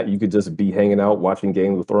doesn't have, you could just be hanging out watching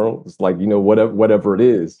Game of Thrones. It's like, whatever it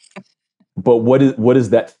is. But what is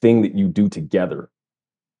that thing that you do together?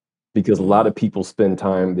 Because a lot of people spend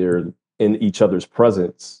time there in each other's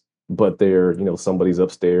presence, but they're, somebody's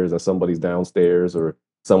upstairs and somebody's downstairs, or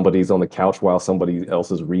somebody's on the couch while somebody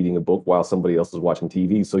else is reading a book while somebody else is watching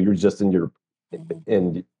TV. So you're just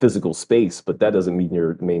in physical space, but that doesn't mean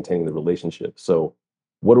you're maintaining the relationship. So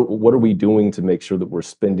what are we doing to make sure that we're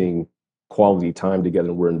spending quality time together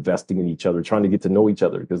and we're investing in each other, trying to get to know each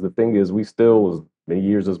other? Because the thing is, we still, as many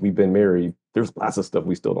years as we've been married, there's lots of stuff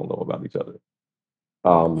we still don't know about each other.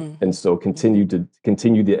 And so continue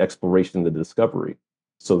the exploration, the discovery,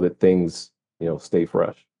 so that things, stay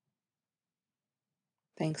fresh.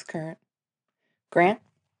 Thanks, Kurt. Grant,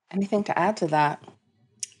 anything to add to that?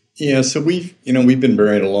 Yeah, so we've been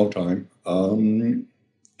married a long time, and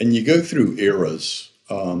you go through eras.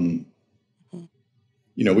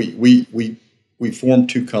 We formed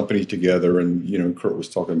two companies together, and Kurt was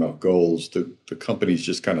talking about goals. The companies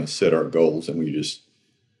just kind of set our goals, and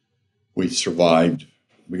we survived.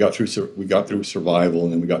 We got through survival,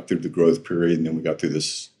 and then we got through the growth period, and then we got through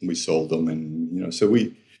this. We sold them, and so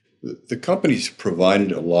the companies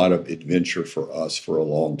provided a lot of adventure for us for a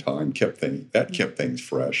long time. Kept things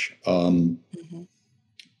fresh. The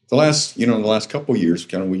last couple of years,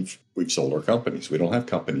 kind of we've sold our companies. We don't have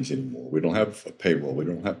companies anymore. We don't have a payroll.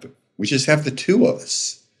 We just have the two of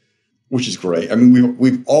us, which is great. I mean,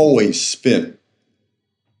 we've always spent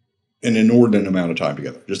an inordinate amount of time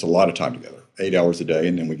together, just a lot of time together, 8 hours a day.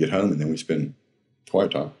 And then we get home and then we spend quiet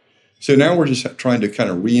time. So now we're just trying to kind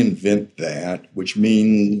of reinvent that, which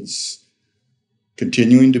means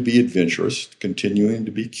continuing to be adventurous, continuing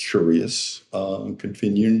to be curious,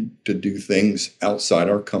 continuing to do things outside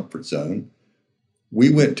our comfort zone. We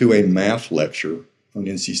went to a math lecture on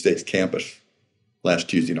NC State's campus last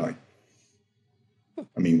Tuesday night.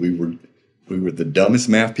 I mean, we were the dumbest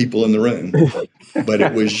math people in the room, but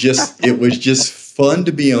it was just fun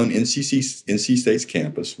to be on NC State's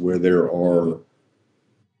campus where there are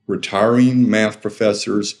retiring math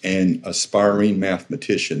professors and aspiring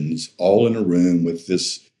mathematicians all in a room with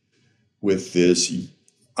this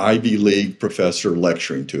Ivy League professor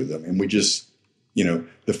lecturing to them. And we just,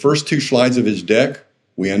 the first 2 slides of his deck,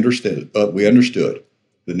 we understood.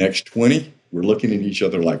 The next 20, we're looking at each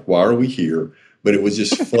other like, why are we here? But it was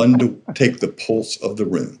just fun to take the pulse of the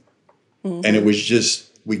room. Mm-hmm. And it was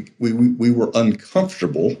just, we were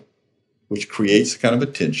uncomfortable, which creates kind of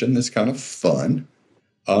a tension that's kind of fun.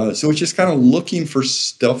 So it's just kind of looking for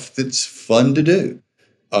stuff that's fun to do,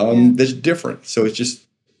 that's different. So it's just,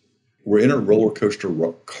 we're in a roller coaster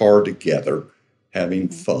car together, having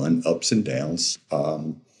fun, ups and downs.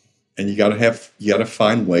 And you got to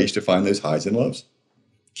find ways to find those highs and lows.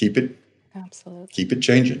 Keep it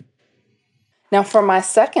changing. Now, for my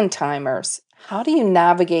second timers, how do you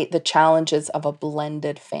navigate the challenges of a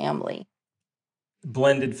blended family?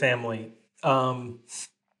 Blended family.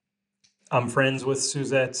 I'm friends with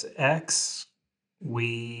Suzette's ex.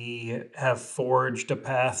 We have forged a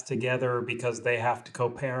path together because they have to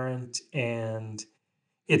co-parent, and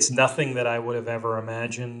it's nothing that I would have ever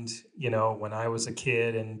imagined. When I was a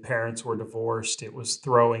kid and parents were divorced, it was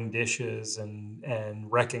throwing dishes and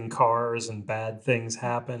wrecking cars and bad things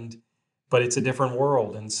happened, but it's a different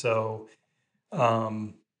world. And so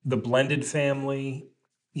the blended family,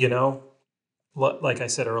 like I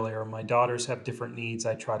said earlier, my daughters have different needs.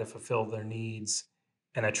 I try to fulfill their needs,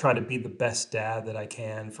 and I try to be the best dad that I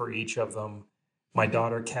can for each of them. My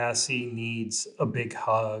daughter Cassie needs a big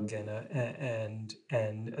hug and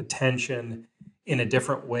attention in a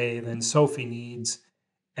different way than Sophie needs.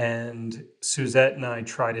 And Suzette and I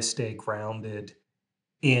try to stay grounded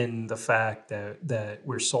in the fact that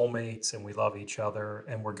we're soulmates and we love each other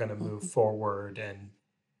and we're going to move forward. And,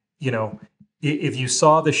 if you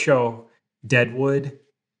saw the show Deadwood,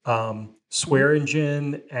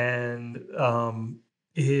 Swearingen and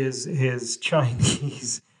his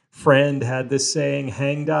Chinese friend had this saying,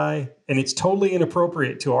 hang die, and it's totally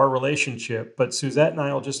inappropriate to our relationship, but Suzette and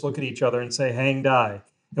I will just look at each other and say, hang die.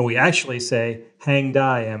 And we actually say, hang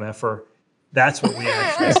die, MFer. That's what we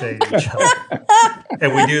actually say to each other.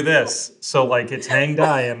 And we do this. So like it's hang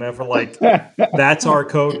die, MFer. Like that's our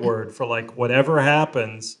code word for like whatever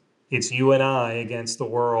happens, it's you and I against the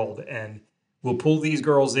world. And we'll pull these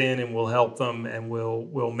girls in and we'll help them and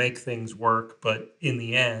we'll make things work. But in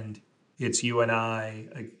the end, it's you and I,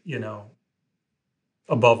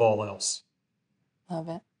 above all else. Love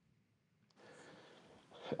it.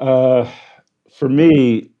 For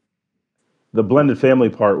me, the blended family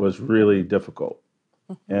part was really difficult.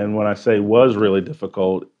 And when I say was really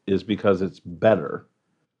difficult is because it's better,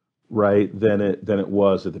 right, than it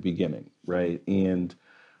was at the beginning, right? And,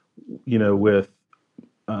 with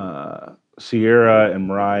Sierra and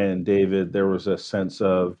Mariah and David, there was a sense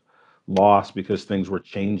of loss because things were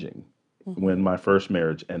changing when my first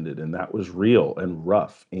marriage ended. And that was real and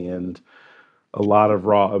rough. And a lot of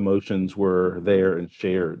raw emotions were there and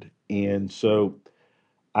shared. And so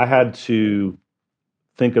I had to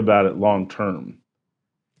think about it long term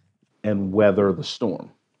and weather the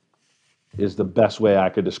storm is the best way I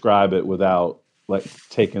could describe it without like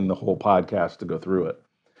taking the whole podcast to go through it.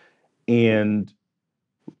 And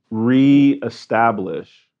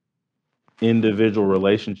reestablish individual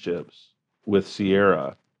relationships with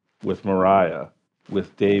Sierra, with Mariah,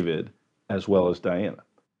 with David, as well as Diana,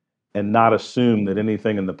 and not assume that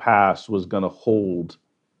anything in the past was going to hold,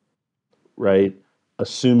 right?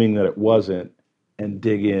 Assuming that it wasn't, and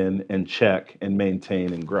dig in and check and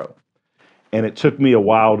maintain and grow. And it took me a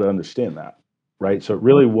while to understand that, right? So it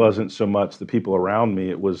really wasn't so much the people around me.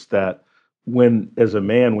 It was that as a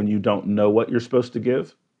man, when you don't know what you're supposed to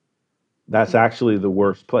give, that's actually the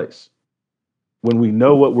worst place. When we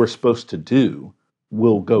know what we're supposed to do,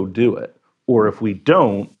 we'll go do it. Or if we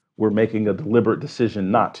don't, we're making a deliberate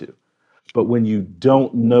decision not to. But when you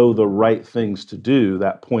don't know the right things to do,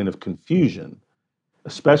 that point of confusion,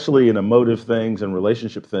 especially in emotive things and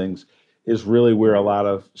relationship things, is really where a lot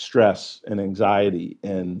of stress and anxiety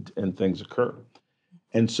and things occur.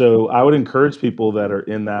 And so I would encourage people that are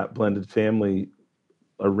in that blended family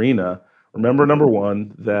arena. Remember, number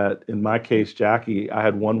one, that in my case, Jackie, I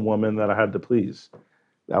had one woman that I had to please.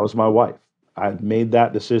 That was my wife. I had made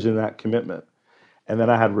that decision, that commitment. And then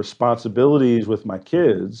I had responsibilities with my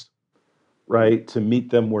kids, right, to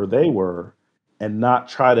meet them where they were and not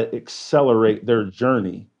try to accelerate their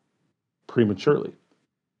journey prematurely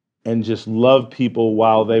and just love people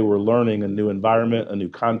while they were learning a new environment, a new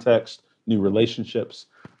context, new relationships.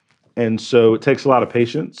 And so it takes a lot of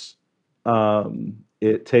patience.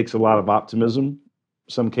 It takes a lot of optimism,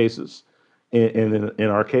 some cases, in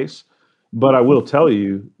our case. But I will tell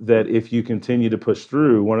you that if you continue to push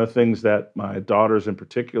through, one of the things that my daughters in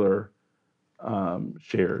particular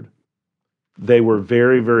shared, they were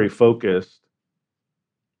very, very focused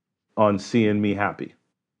on seeing me happy.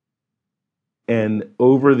 And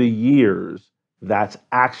over the years, that's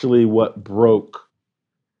actually what broke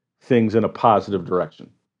things in a positive direction.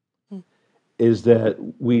 Is that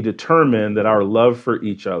we determined that our love for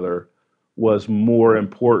each other was more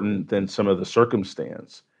important than some of the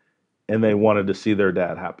circumstance, and they wanted to see their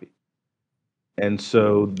dad happy. And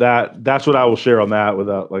so that's what I will share on that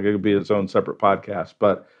without like it could be its own separate podcast.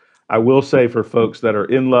 But I will say for folks that are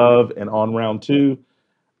in love and on round two,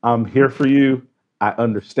 I'm here for you. I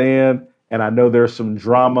understand. And I know there's some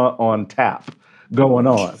drama on tap going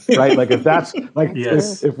on, right? Like if that's like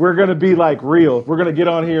Yes. if we're gonna be like real, if we're gonna get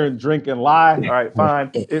on here and drink and lie, all right,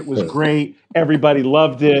 fine. It was great. Everybody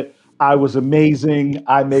loved it. I was amazing.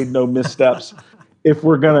 I made no missteps. If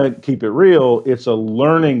we're gonna keep it real, it's a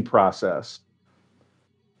learning process,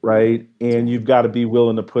 right? And you've got to be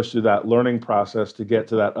willing to push through that learning process to get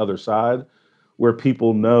to that other side where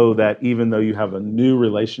people know that even though you have a new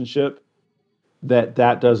relationship, that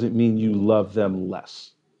doesn't mean you love them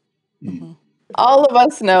less. Mhm. All of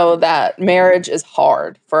us know that marriage is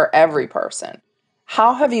hard for every person.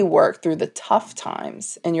 How have you worked through the tough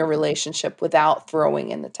times in your relationship without throwing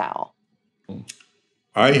in the towel?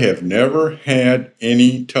 I have never had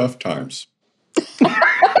any tough times.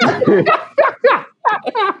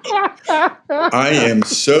 I am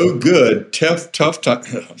so good. Tough time.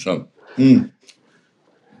 So,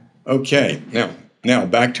 okay. Now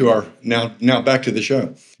back to back to the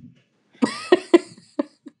show.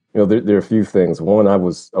 There are a few things. One, I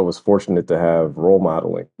was fortunate to have role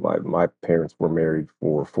modeling. My parents were married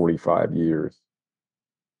for 45 years,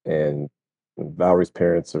 and Valerie's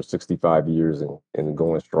parents are 65 years and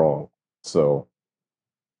going strong. So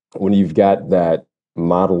when you've got that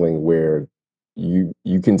modeling where you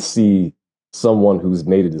can see someone who's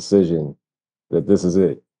made a decision that this is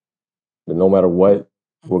it, that no matter what,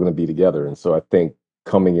 we're going to be together. And so I think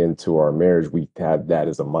coming into our marriage, we had that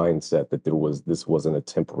as a mindset that this wasn't a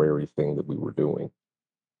temporary thing that we were doing.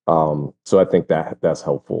 So I think that's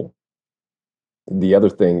helpful. The other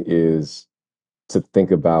thing is to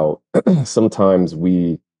think about sometimes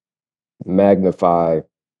we magnify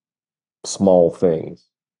small things.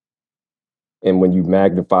 And when you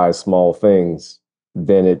magnify small things,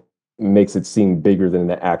 then it makes it seem bigger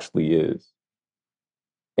than it actually is.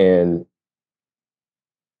 And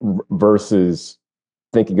versus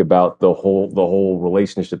thinking about the whole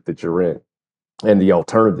relationship that you're in and the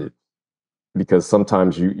alternative, because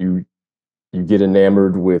sometimes you get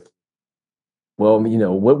enamored with, well,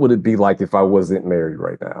 what would it be like if I wasn't married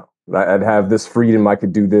right now? I'd have this freedom. I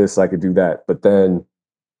could do this, I could do that. But then,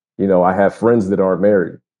 I have friends that aren't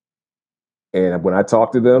married. And when I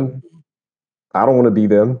talk to them, I don't want to be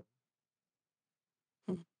them.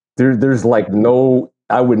 There's like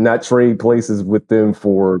I would not trade places with them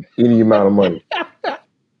for any amount of money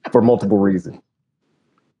for multiple reasons.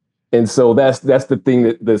 And so that's the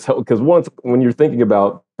thing that's because once when you're thinking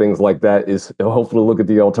about things like that is helpful to look at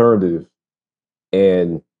the alternative,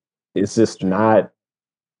 and it's just not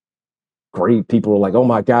great. People are like, "Oh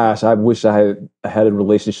my gosh, I wish I had a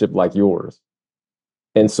relationship like yours,"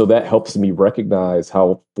 and so that helps me recognize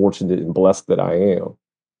how fortunate and blessed that I am,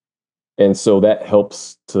 and so that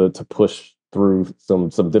helps to push through some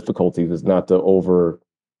difficulties, is not to over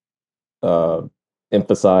uh,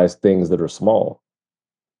 emphasize things that are small.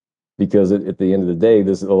 Because at the end of the day,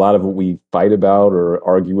 there's a lot of what we fight about or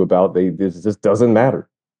argue about. This just doesn't matter.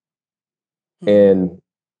 And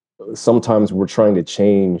sometimes we're trying to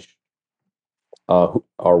change our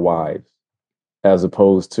wives as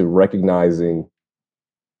opposed to recognizing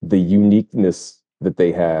the uniqueness that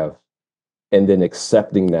they have and then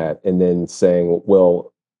accepting that and then saying,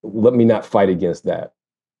 well, let me not fight against that.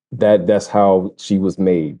 That's how she was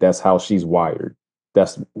made. That's how she's wired.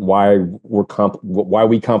 That's why why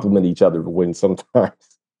we compliment each other when sometimes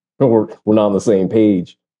we're not on the same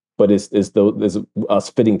page. But it's us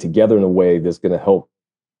fitting together in a way that's going to help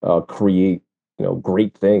create,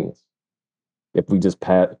 great things if we just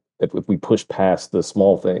if we push past the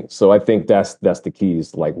small things. So I think that's the key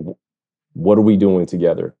is like, what are we doing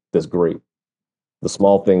together that's great? The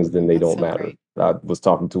small things, then they That's don't so matter. great. I was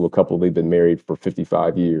talking to a couple, they've been married for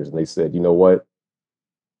 55 years, and they said, you know what?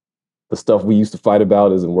 The stuff we used to fight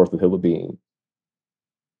about isn't worth a hill of beans.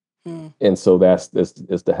 Mm. And so that's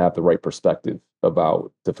is to have the right perspective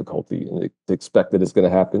about difficulty and to expect that it's going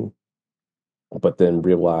to happen, but then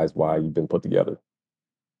realize why you've been put together.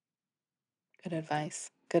 Good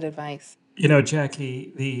advice. Good advice.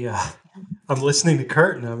 Jackie, I'm listening to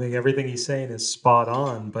Kurt, and I mean everything he's saying is spot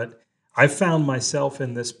on. But I found myself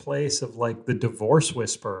in this place of like the divorce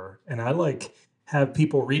whisperer, and I like have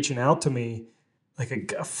people reaching out to me,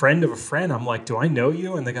 like a friend of a friend. I'm like, "Do I know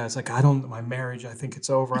you?" And the guy's like, "I don't. My marriage, I think it's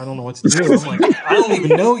over. I don't know what to do." I'm like, "I don't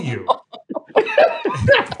even know you."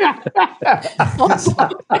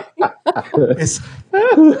 it's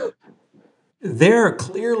there are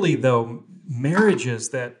clearly though marriages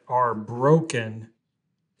that are broken.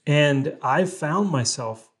 And I've found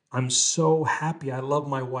myself, I'm so happy. I love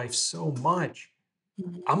my wife so much.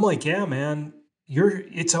 Mhm. I'm like, yeah, man,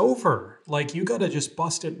 it's over. Like you got to just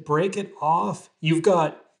bust it, break it off.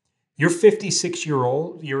 You're 56 year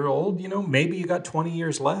old, maybe you got 20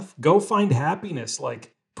 years left. Go find happiness.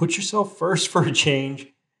 Like put yourself first for a change.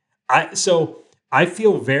 So I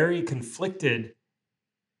feel very conflicted.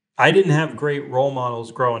 I didn't have great role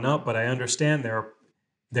models growing up, but I understand there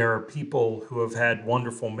are people who have had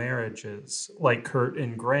wonderful marriages like Kurt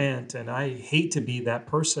and Grant, and I hate to be that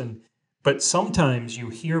person, but sometimes you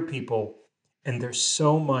hear people and there's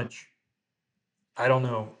so much, I don't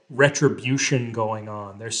know, retribution going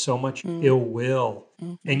on. There's so much Mm. ill will.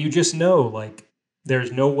 Mhm. And you just know, like,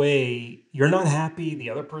 there's no way you're not happy.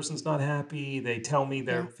 The other person's not happy. They tell me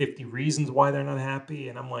there Yeah. are 50 reasons why they're not happy.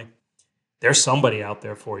 And I'm like, there's somebody out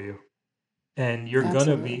there for you. And you're going to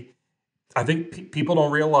Absolutely. be, I think people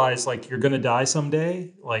don't realize like you're going to die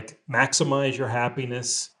someday. Like maximize your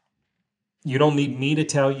happiness. You don't need me to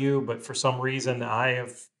tell you, but for some reason, I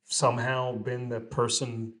have somehow been the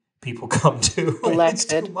person people come to. It's too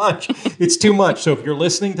Elected. much. It's too much. So if you're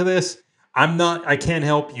listening to this, I can't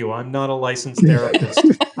help you. I'm not a licensed therapist.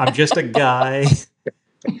 I'm just a guy.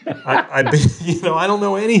 I've been, I don't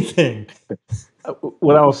know anything.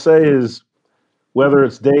 What I'll say is, whether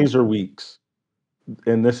it's days or weeks,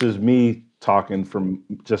 and this is me talking from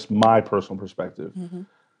just my personal perspective, Mhm.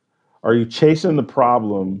 are you chasing the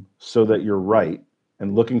problem so that you're right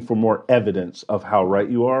and looking for more evidence of how right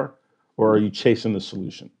you are, or are you chasing the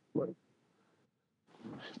solution? Right.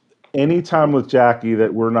 Anytime with Jackie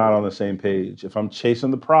that we're not on the same page, if I'm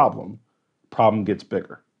chasing the problem gets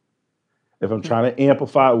bigger. If I'm trying to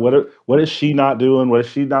amplify what is she not doing, what is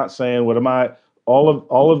she not saying, what am I,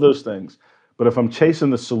 all of those things. But if I'm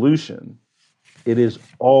chasing the solution, it is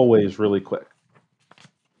always really quick.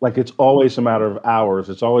 Like it's always a matter of hours.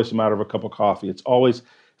 It's always a matter of a cup of coffee. It's always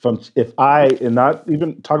if I and not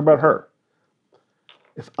even talk about her.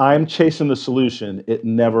 If I'm chasing the solution, it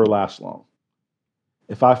never lasts long.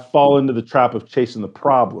 If I fall into the trap of chasing the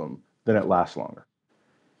problem, then it lasts longer.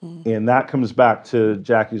 Mm. And that comes back to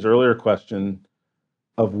Jackie's earlier question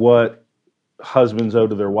of what husbands owe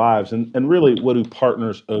to their wives and really what do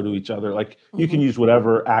partners owe to each other. Like you can Mhm. use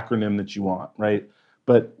whatever acronym that you want, right?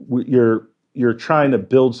 But you're trying to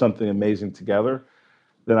build something amazing together.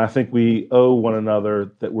 Then I think we owe one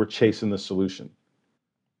another that we're chasing the solution.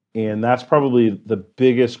 And that's probably the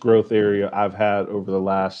biggest growth area I've had over the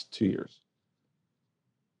last 2 years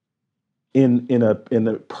in a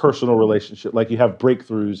personal relationship. Like you have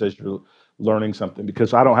breakthroughs as you're learning something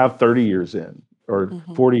because I don't have 30 years in or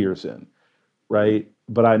Mhm. 40 years in, right?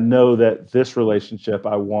 But I know that this relationship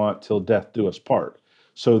I want till death do us part.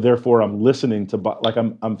 So therefore I'm listening to like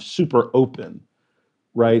I'm super open,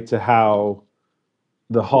 right, to how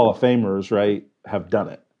the Hall of Famers, right, have done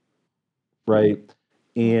it, right?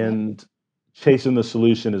 Mhm. And chasing the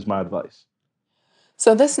solution is my advice.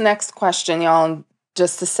 So this next question, y'all, and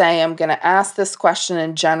just to say, I'm going to ask this question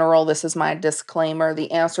in general. This is my disclaimer. The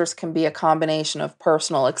answers can be a combination of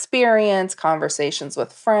personal experience, conversations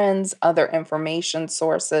with friends, other information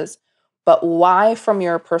sources. But why, from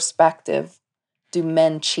your perspective, do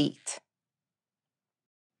men cheat?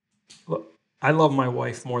 Look, I love my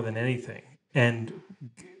wife more than anything. And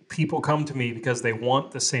people come to me because they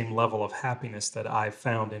want the same level of happiness that I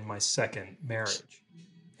found in my second marriage.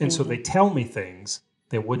 And so Mhm. they tell me things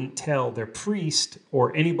they wouldn't tell their priest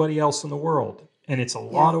or anybody else in the world. And it's a Yeah.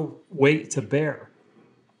 lot of weight to bear.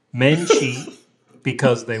 Men cheat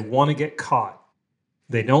because they want to get caught.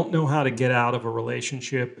 They don't know how to get out of a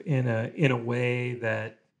relationship in a way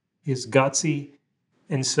that is gutsy.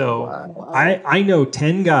 And so Wow. I know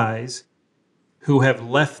 10 guys who have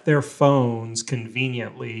left their phones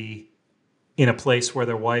conveniently in a place where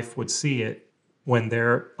their wife would see it when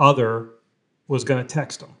their other was going to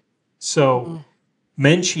text them. So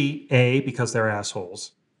men cheat, A, because they're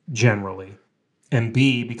assholes, generally, and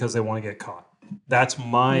B, because they want to get caught. That's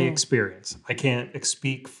my experience. I can't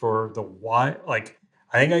speak for the why. Like,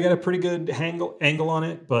 I think I got a pretty good angle on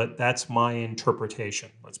it, but that's my interpretation.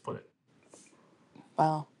 Let's put it.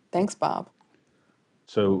 Wow. Thanks, Bob.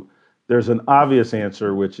 So there's an obvious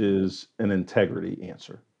answer, which is an integrity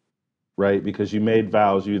answer, right? Because you made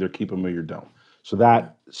vows, you either keep them or you don't. So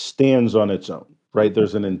that stands on its own, right?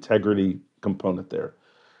 There's an integrity component there.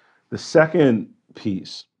 The second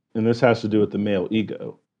piece, and this has to do with the male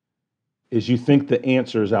ego, is you think the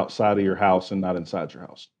answer is outside of your house and not inside your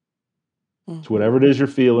house. So whatever it is you're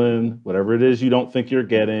feeling, whatever it is you don't think you're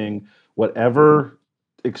getting, whatever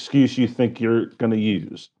excuse you think you're going to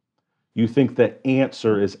use, you think the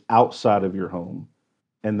answer is outside of your home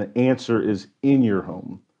and the answer is in your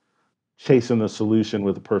home, chasing the solution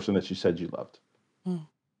with the person that you said you loved.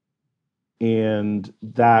 And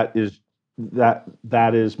that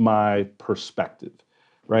is my perspective,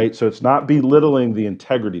 right? So it's not belittling the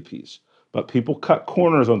integrity piece, but people cut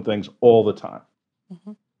corners on things all the time,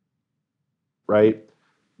 right?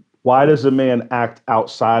 Why does a man act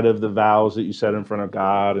outside of the vows that you said in front of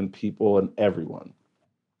God and people and everyone?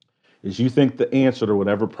 Is you think the answer to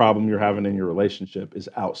whatever problem you're having in your relationship is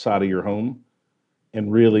outside of your home,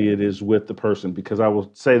 and really it is with the person. Because I will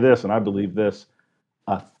say this, and I believe this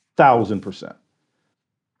 1,000%.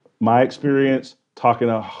 My experience talking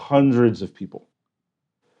to hundreds of people,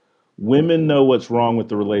 women know what's wrong with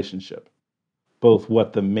the relationship, both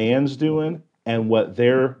what the man's doing and what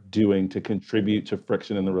they're doing to contribute to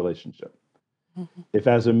friction in the relationship. If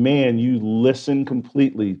as a man you listen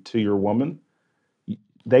completely to your woman,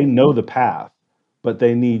 they know the path, but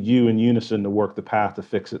they need you in unison to work the path to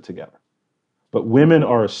fix it together. But women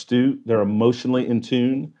are astute, they're emotionally in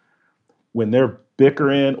tune. When they're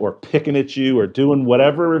bickering or picking at you or doing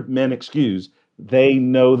whatever men excuse, they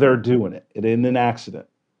know they're doing it. It isn't an accident.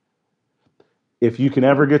 If you can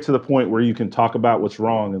ever get to the point where you can talk about what's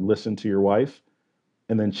wrong and listen to your wife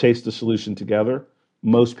and then chase the solution together,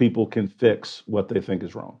 most people can fix what they think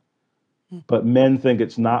is wrong. But men think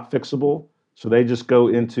it's not fixable, so they just go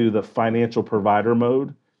into the financial provider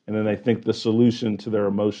mode, and then they think the solution to their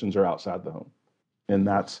emotions are outside the home. And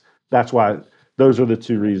that's why those are the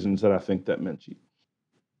two reasons that I think that men cheat.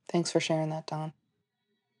 Thanks for sharing that, Don.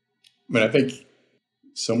 I mean, I think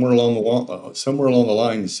somewhere along the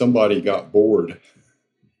line, somebody got bored.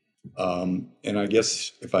 And I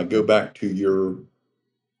guess if I go back to your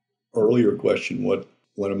earlier question, what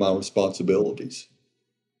are my responsibilities?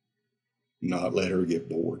 Not let her get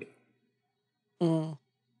bored.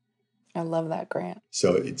 I love that, Grant.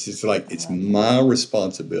 So it's just like it's my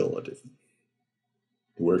responsibility.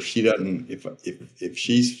 Where she doesn't, if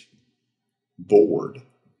she's bored,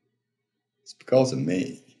 it's because of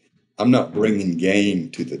me. I'm not bringing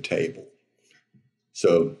game to the table.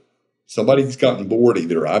 So somebody's gotten bored.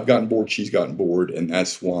 Either I've gotten bored, she's gotten bored, and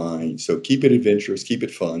that's why. So keep it adventurous, keep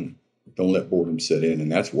it fun. Don't let boredom set in,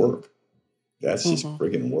 and that's work. That's just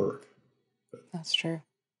friggin' work. That's true.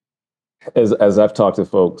 As I've talked to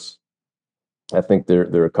folks, I think there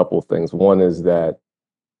are a couple of things. One is that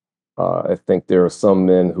I think there are some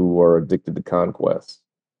men who are addicted to conquest.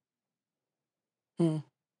 And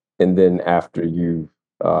then after you've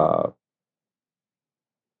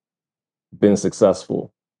been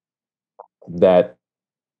successful, that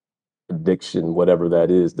addiction, whatever that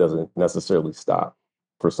is, doesn't necessarily stop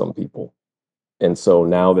for some people. And so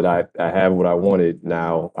now that I have what I wanted,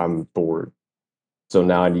 now I'm bored. So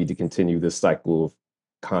now I need to continue this cycle of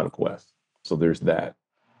conquest. So there's that.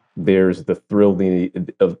 There's the thrill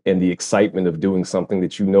and the excitement of doing something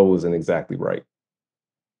that you know isn't exactly right.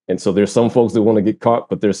 And so there's some folks that want to get caught,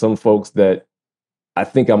 but there's some folks that I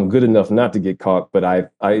think I'm good enough not to get caught, but I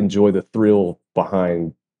enjoy the thrill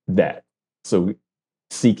behind that. So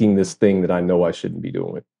seeking this thing that I know I shouldn't be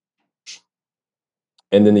doing.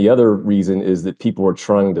 And then the other reason is that people are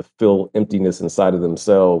trying to fill emptiness inside of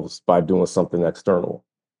themselves by doing something external.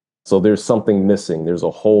 So there's something missing. There's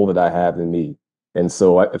a hole that I have in me. And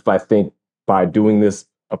so if I think by doing this,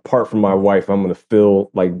 apart from my wife, I'm going to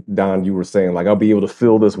fill, like Don, you were saying, like I'll be able to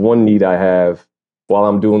fill this one need I have while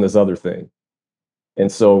I'm doing this other thing.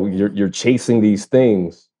 And so you're chasing these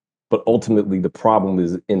things, but ultimately the problem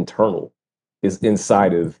is internal, is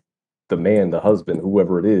inside of the man, the husband,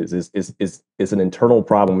 whoever it is an internal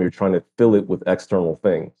problem. You're trying to fill it with external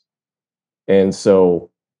things. And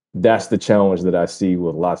so that's the challenge that I see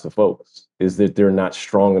with lots of folks, is that they're not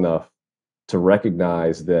strong enough to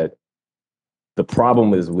recognize that the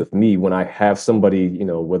problem is with me. When I have somebody,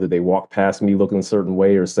 whether they walk past me looking a certain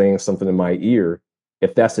way or saying something in my ear,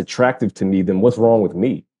 if that's attractive to me, then what's wrong with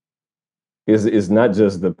me? Is not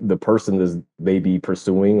just the person that may be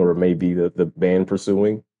pursuing or maybe the man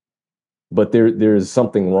pursuing, but there's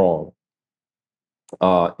something wrong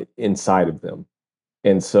inside of them.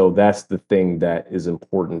 And so that's the thing that is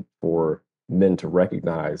important for men to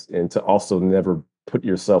recognize, and to also never put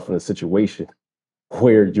yourself in a situation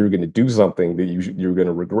where you're going to do something that you're going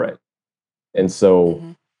to regret. And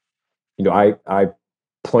so, I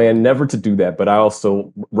plan never to do that, but I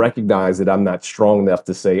also recognize that I'm not strong enough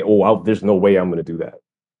to say, oh, there's no way I'm going to do that.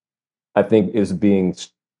 I think is being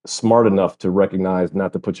smart enough to recognize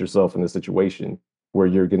not to put yourself in a situation where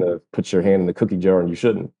you're going to put your hand in the cookie jar and you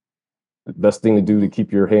shouldn't. The best thing to do to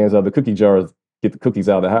keep your hands out of the cookie jar is get the cookies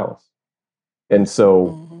out of the house. And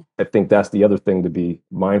so I think that's the other thing to be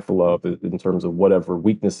mindful of in terms of whatever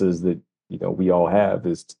weaknesses that, we all have,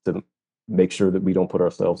 is to make sure that we don't put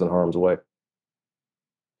ourselves in harm's way.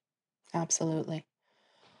 Absolutely.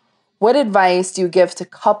 What advice do you give to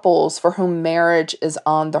couples for whom marriage is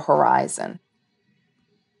on the horizon?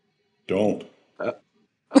 Don't.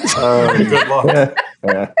 Good luck.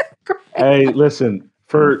 Hey, listen.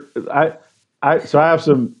 I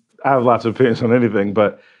have lots of opinions on anything,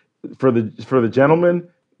 but for the gentleman,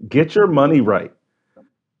 get your money right,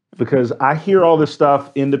 because I hear all this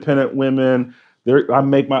stuff. Independent women, I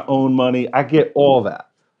make my own money. I get all that,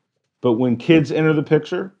 but when kids enter the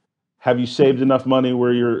picture, have you saved enough money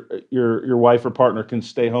where your wife or partner can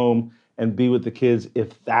stay home and be with the kids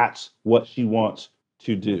if that's what she wants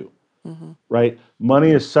to do? Right? Money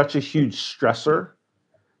is such a huge stressor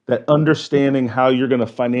that understanding how you're going to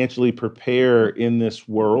financially prepare in this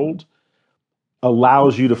world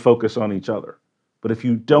allows you to focus on each other. But if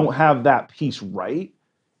you don't have that piece right,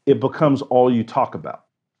 it becomes all you talk about.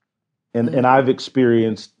 And I've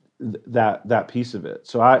experienced that piece of it.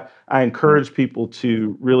 So I encourage people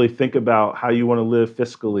to really think about how you want to live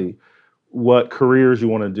fiscally, what careers you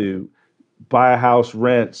want to do, buy a house,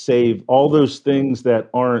 rent, save, all those things that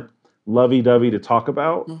aren't lovey-dovey to talk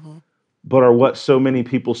about, but are what so many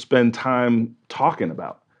people spend time talking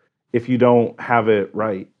about if you don't have it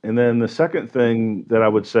right. And then the second thing that I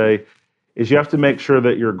would say is you have to make sure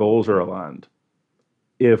that your goals are aligned.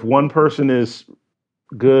 If one person is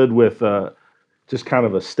good with just kind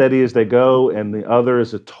of a steady as they go, and the other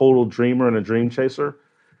is a total dreamer and a dream chaser,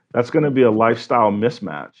 that's going to be a lifestyle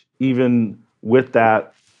mismatch, even with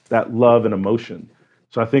that love and emotion.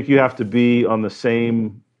 So I think you have to be on the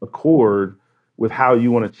same accord with how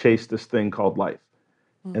you want to chase this thing called life.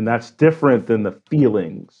 And that's different than the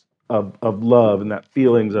feelings of love and that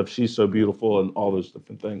feelings of she's so beautiful and all those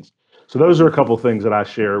different things. So those are a couple things that I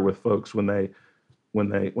share with folks when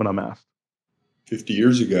I'm asked. 50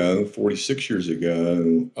 years ago, 46 years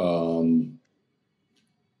ago,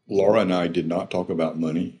 Laura and I did not talk about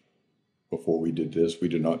money before we did this. We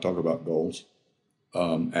did not talk about goals.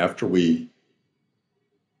 After we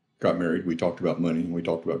got married, we talked about money and we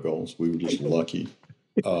talked about goals. We were just lucky.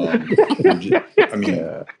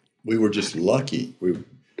 We were just lucky.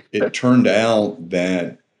 It turned out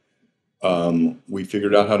that we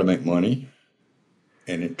figured out how to make money,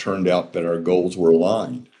 and it turned out that our goals were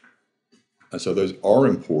aligned. And so those are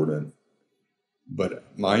important. But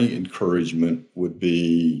my encouragement would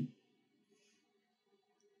be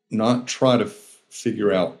not try to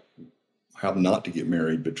figure out how not to get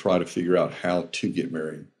married, but try to figure out how to get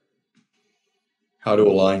married, how to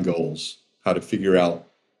align goals, how to figure out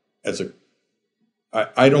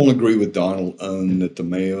I don't agree with Donald on that the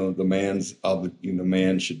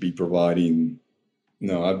man should be providing.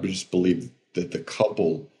 No, I just believe that the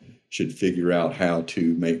couple should figure out how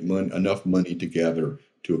to make enough money together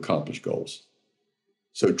to accomplish goals.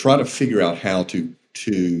 So try to figure out how to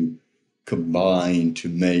combine to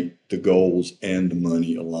make the goals and the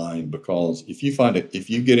money align, because if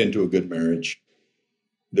you get into a good marriage,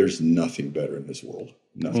 there's nothing better in this world.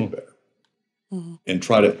 Nothing better. And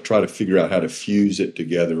try to figure out how to fuse it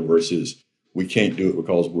together versus we can't do it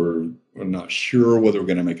because we're not sure whether we're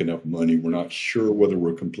going to make enough money. We're not sure whether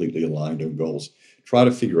we're completely aligned on goals. Try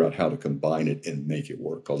to figure out how to combine it and make it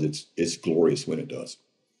work, because it's glorious when it does.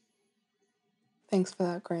 Thanks for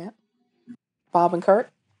that, Grant. Bob and Kurt?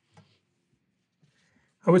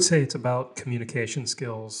 I would say it's about communication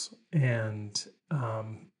skills. And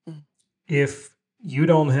if you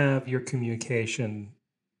don't have your communication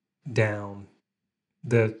down,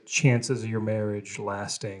 the chances of your marriage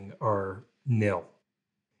lasting are nil.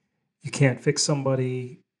 You can't fix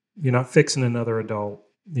somebody. You're not fixing another adult.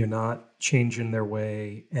 You're not changing their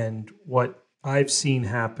way. And what I've seen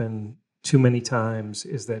happen too many times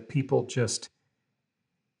is that people just,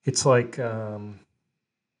 it's like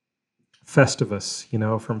Festivus,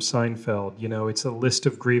 from Seinfeld. It's a list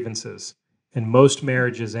of grievances. And most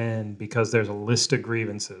marriages end because there's a list of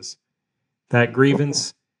grievances. That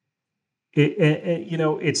grievance,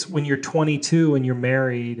 it's when you're 22 and you're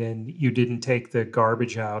married and you didn't take the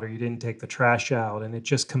garbage out or you didn't take the trash out, and it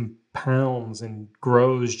just compounds and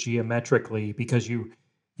grows geometrically because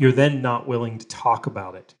you're then not willing to talk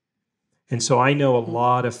about it. And so I know a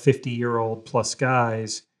lot of 50-year-old plus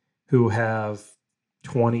guys who have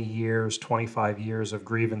 20 years, 25 years of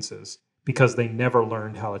grievances because they never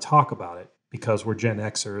learned how to talk about it, because we're Gen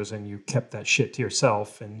Xers and you kept that shit to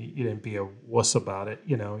yourself and you didn't be a wuss about it.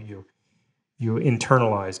 You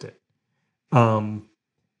internalized it.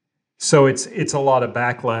 So it's a lot of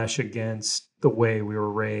backlash against the way we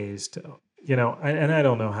were raised, and I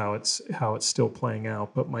don't know how it's still playing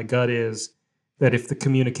out, but my gut is that if the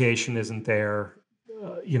communication isn't there,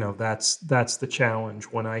 that's the challenge.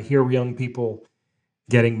 When I hear young people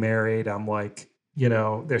getting married, I'm like,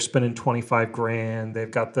 they're spending 25 grand.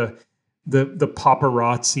 They've got the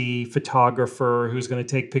paparazzi photographer who's going to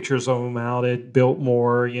take pictures of them out at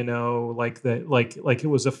Biltmore, like it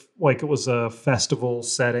was a festival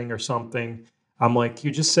setting or something. I'm like,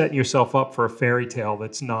 you're just setting yourself up for a fairy tale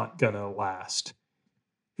that's not going to last.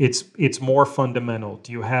 It's more fundamental.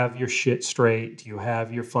 Do you have your shit straight? Do you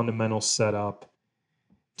have your fundamentals set up?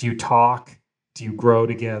 Do you talk? Do you grow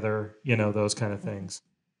together? Those kind of things.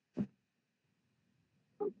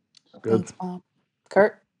 Good. Thanks, Bob.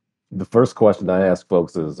 Kurt? The first question I ask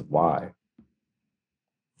folks is why?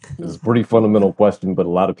 It's a pretty fundamental question, but a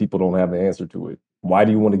lot of people don't have the answer to it. Why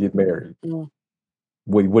do you want to get married?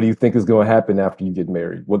 What do you think is going to happen after you get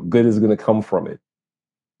married? What good is going to come from it?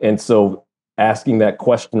 And so asking that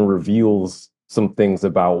question reveals some things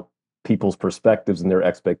about people's perspectives and their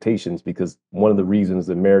expectations, because one of the reasons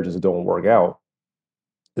that marriages don't work out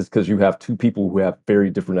is because you have two people who have very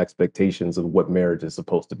different expectations of what marriage is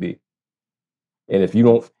supposed to be. And if you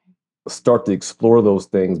don't start to explore those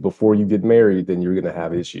things before you get married, then you're going to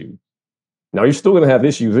have issues. Now, you're still going to have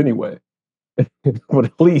issues anyway, but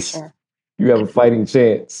at least you have a fighting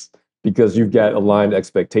chance because you've got aligned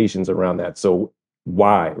expectations around that. So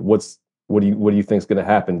why? What do you think is going to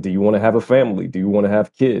happen? Do you want to have a family? Do you want to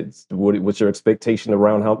have kids? What's your expectation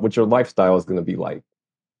around what your lifestyle is going to be like?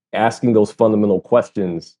 Asking those fundamental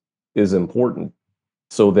questions is important,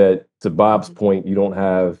 so that, to Bob's point, you don't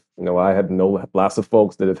have, I have lots of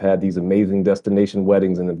folks that have had these amazing destination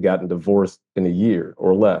weddings and have gotten divorced in a year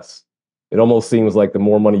or less. It almost seems like the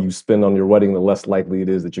more money you spend on your wedding, the less likely it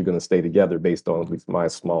is that you're going to stay together, based on at least my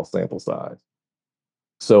small sample size.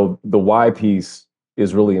 So the why piece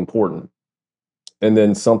is really important. And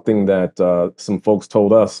then something that some folks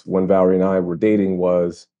told us when Valerie and I were dating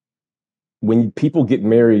was, when people get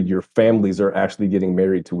married, your families are actually getting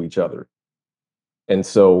married to each other. And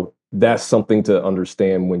so that's something to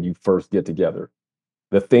understand when you first get together.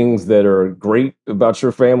 The things that are great about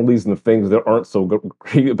your families and the things that aren't so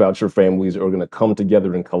great about your families are going to come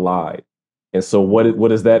together and collide. And so what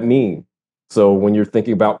does that mean? So when you're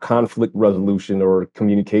thinking about conflict resolution or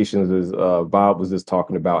communications, as Bob was just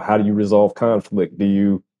talking about, how do you resolve conflict? Do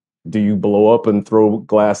you blow up and throw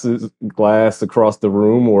glass across the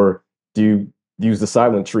room, or do you use the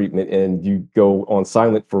silent treatment and you go on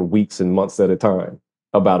silent for weeks and months at a time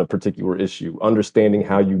about a particular issue? Understanding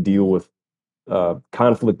how you deal with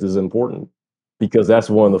conflict is important, because that's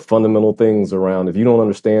one of the fundamental things around. If you don't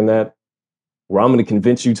understand that, where I'm going to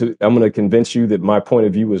convince you that my point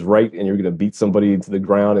of view is right, and you're going to beat somebody into the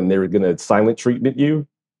ground and they're going to silent treatment you,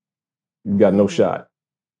 you've got no shot.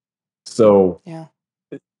 So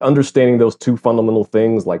understanding those two fundamental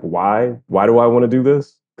things, like why do I want to do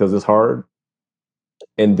this? Because it's hard.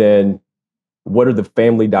 And then what are the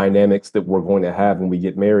family dynamics that we're going to have when we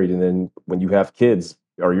get married? And then when you have kids,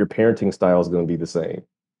 are your parenting styles going to be the same?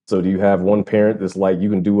 So do you have one parent that's like, you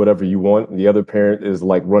can do whatever you want, and the other parent is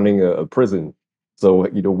like running a prison? So,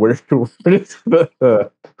 where are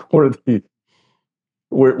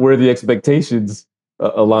the expectations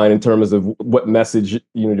align in terms of what message,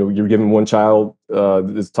 you're giving one child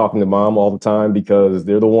is talking to mom all the time, because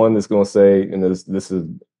they're the one that's going to say, and this is,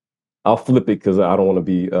 I'll flip it because I don't want to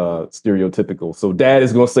be stereotypical. So dad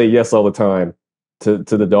is going to say yes all the time to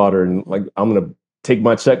the daughter, and like, I'm going to take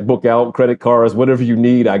my checkbook out, credit cards, whatever you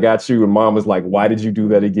need, I got you. And mom is like, why did you do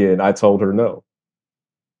that again? I told her no.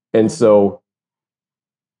 And so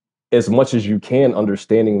as much as you can,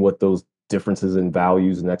 understanding what those differences in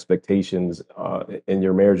values and expectations in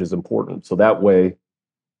your marriage is important. So that way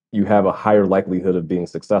you have a higher likelihood of being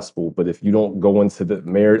successful. But if you don't go into the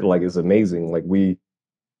marriage, like, it's amazing. Like, we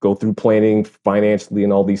go through planning financially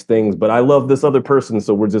and all these things, but I love this other person,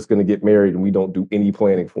 so we're just going to get married, and we don't do any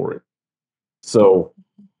planning for it. So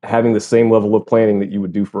having the same level of planning that you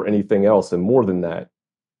would do for anything else and more than that,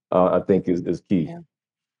 I think is key. Yeah.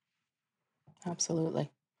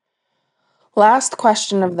 Absolutely. Last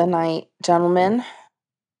question of the night, gentlemen.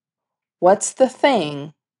 What's the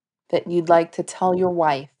thing that you'd like to tell your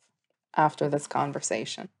wife after this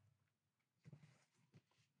conversation?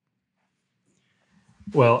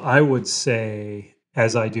 Well, I would say,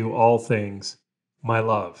 as I do all things, my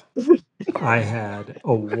love, I had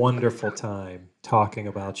a wonderful time talking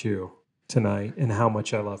about you tonight and how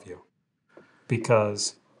much I love you,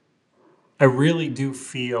 because I really do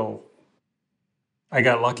feel I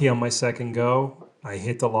got lucky on my second go. I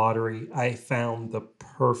hit the lottery. I found the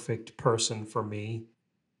perfect person for me.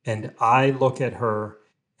 And I look at her,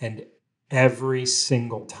 and every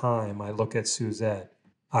single time I look at Suzette,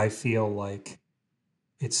 I feel like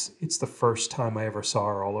it's the first time I ever saw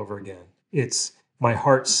her all over again. It's my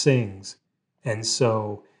heart sings. And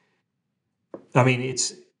so, I mean,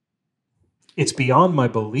 it's beyond my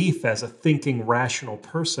belief as a thinking, rational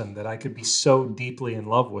person that I could be so deeply in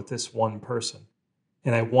love with this one person.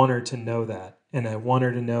 And I want her to know that. And I want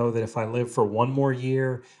her to know that if I live for one more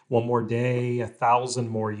year, one more day, 1,000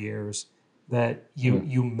 more years, that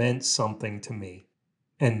you meant something to me.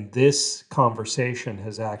 And this conversation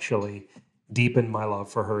has actually deepened my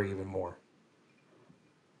love for her even more.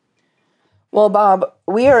 Well, Bob,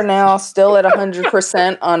 we are now still at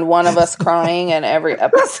 100% on one of us crying in every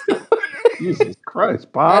episode. Jesus Christ,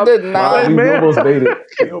 I Bob. did not. We man. almost made it.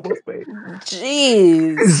 We almost made it.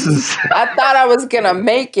 Jeez. I thought I was going to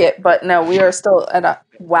make it, but no, we are still at a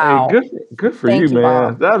wow. Hey, good for Thank you, you,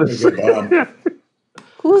 man. Bob. That is Way to go, Bob.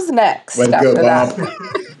 Who's next Way to after go, Bob.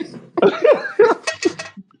 that?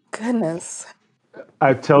 Goodness.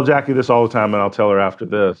 I tell Jackie this all the time, and I'll tell her after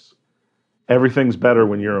this. Everything's better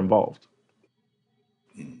when you're involved.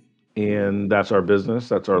 And that's our business,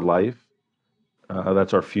 that's our life,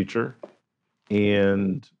 that's our future.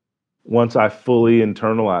 And once I fully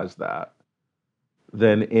internalize that,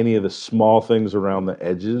 then any of the small things around the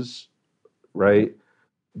edges, right,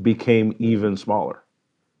 became even smaller.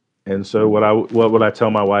 And so what would I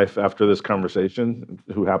tell my wife after this conversation,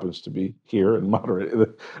 who happens to be here and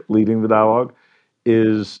leading the dialogue,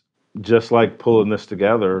 is just like pulling this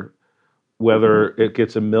together, whether it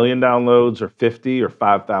gets 1,000,000 downloads or 50 or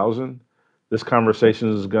 5,000, this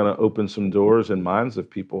conversation is going to open some doors in minds of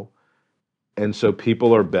people. And so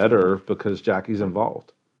people are better because Jackie's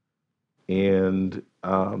involved. And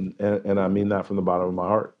I mean that from the bottom of my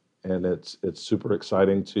heart. And it's super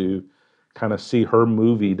exciting to kind of see her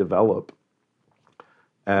movie develop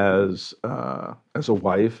as a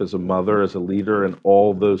wife, as a mother, as a leader, and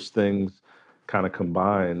all those things kind of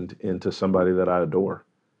combined into somebody that I adore.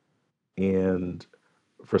 And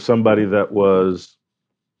for somebody that was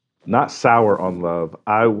not sour on love,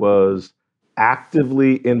 I was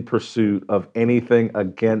actively in pursuit of anything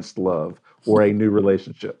against love or a new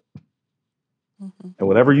relationship. Mm-hmm. And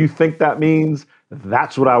whatever you think that means,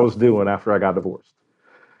 that's what I was doing after I got divorced.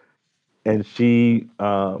 And she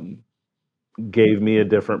gave me a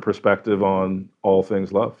different perspective on all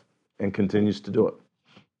things love and continues to do it.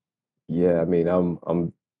 Yeah, I mean,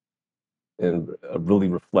 I'm in a really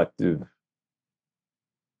reflective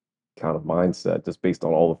kind of mindset just based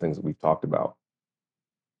on all the things that we've talked about.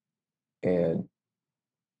 And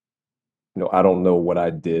I don't know what I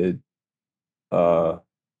did to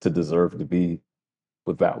deserve to be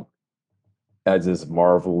with Val. I just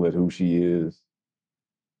marvel at who she is.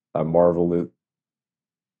 I marvel at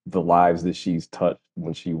the lives that she's touched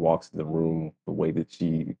when she walks in the room, the way that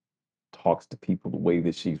she talks to people, the way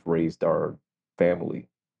that she's raised our family.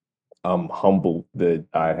 I'm humbled that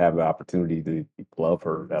I have the opportunity to love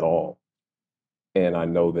her at all. And I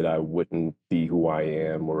know that I wouldn't be who I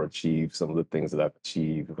am or achieve some of the things that I've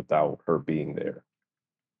achieved without her being there.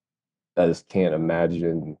 I just can't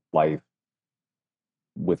imagine life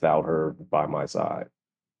without her by my side.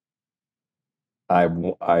 I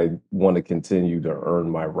want to continue to earn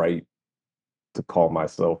my right to call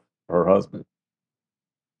myself her husband,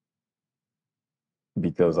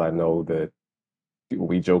 because I know that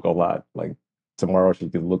we joke a lot. Like, tomorrow she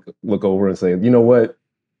could look over and say, you know what?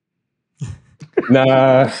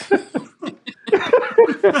 Nah,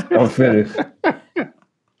 I'm finished.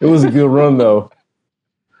 It was a good run though.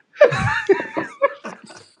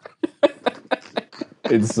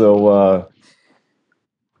 And so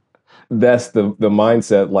that's the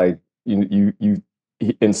mindset. Like you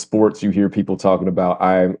in sports, you hear people talking about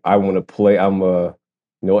I want to play. I'm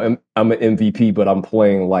an MVP, but I'm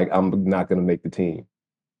playing like I'm not going to make the team.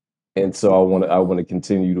 And so I want to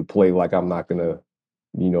continue to play like I'm not going to,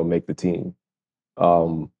 make the team.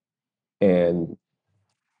 And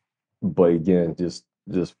but again, just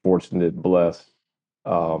fortunate, blessed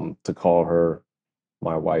to call her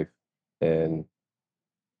my wife. And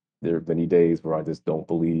there are many days where I just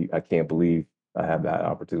I can't believe I have that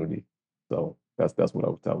opportunity. So that's what I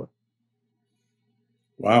would tell her.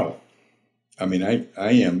 Wow. I mean,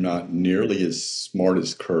 I am not nearly as smart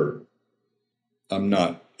as Kurt. I'm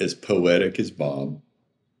not as poetic as Bob.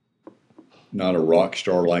 Not a rock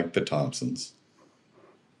star like the Thompsons.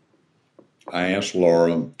 I asked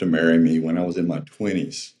Laura to marry me when I was in my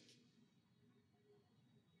 20s.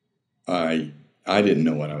 I didn't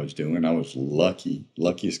know what I was doing. I was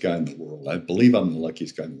luckiest guy in the world. I believe I'm the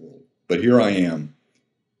luckiest guy in the world. But here I am.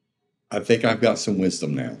 I think I've got some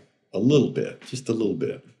wisdom now. A little bit, just a little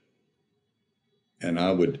bit. And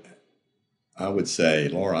I would say,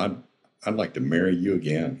 Laura, I'd like to marry you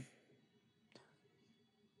again.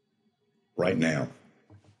 Right now.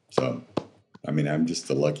 So, I mean, I'm just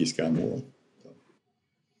the luckiest guy in the world.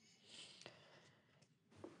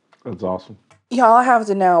 That's awesome. Y'all have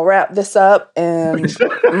to now wrap this up, and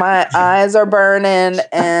my eyes are burning,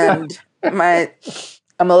 and I'm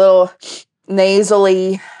a little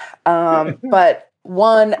nasally. But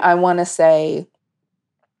one, I want to say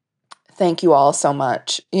thank you all so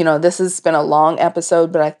much. This has been a long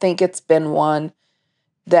episode, but I think it's been one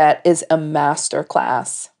that is a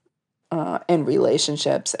masterclass in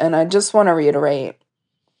relationships. And I just want to reiterate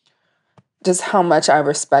just how much I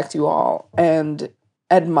respect you all and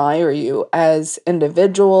admire you as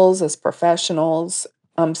individuals, as professionals.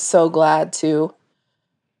 I'm so glad to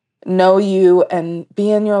know you and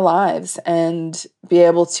be in your lives and be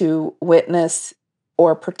able to witness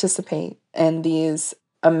or participate in these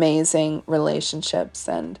amazing relationships.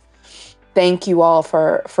 And thank you all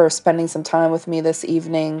for spending some time with me this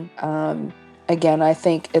evening. Again, I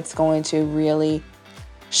think it's going to really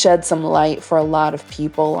shed some light for a lot of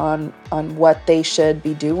people on what they should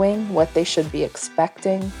be doing, what they should be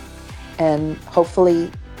expecting, and hopefully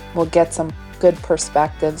we'll get some good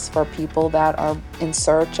perspectives for people that are in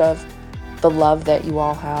search of the love that you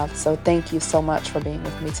all have. So thank you so much for being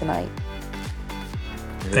with me tonight.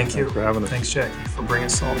 Thank you for having us. Thanks, Jackie, for bringing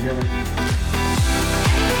us all together.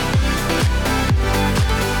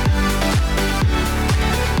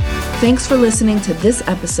 Thanks for listening to this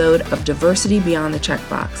episode of Diversity Beyond the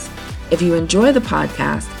Checkbox. If you enjoy the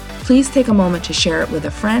podcast, please take a moment to share it with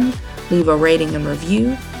a friend, leave a rating and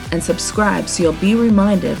review, and subscribe so you'll be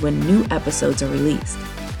reminded when new episodes are released.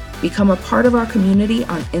 Become a part of our community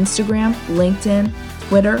on Instagram, LinkedIn,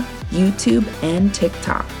 Twitter, YouTube, and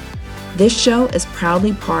TikTok. This show is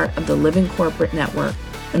proudly part of the Living Corporate Network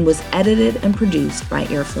and was edited and produced by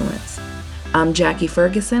Earfluence. I'm Jackie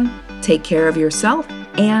Ferguson. Take care of yourself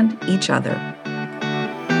and each other.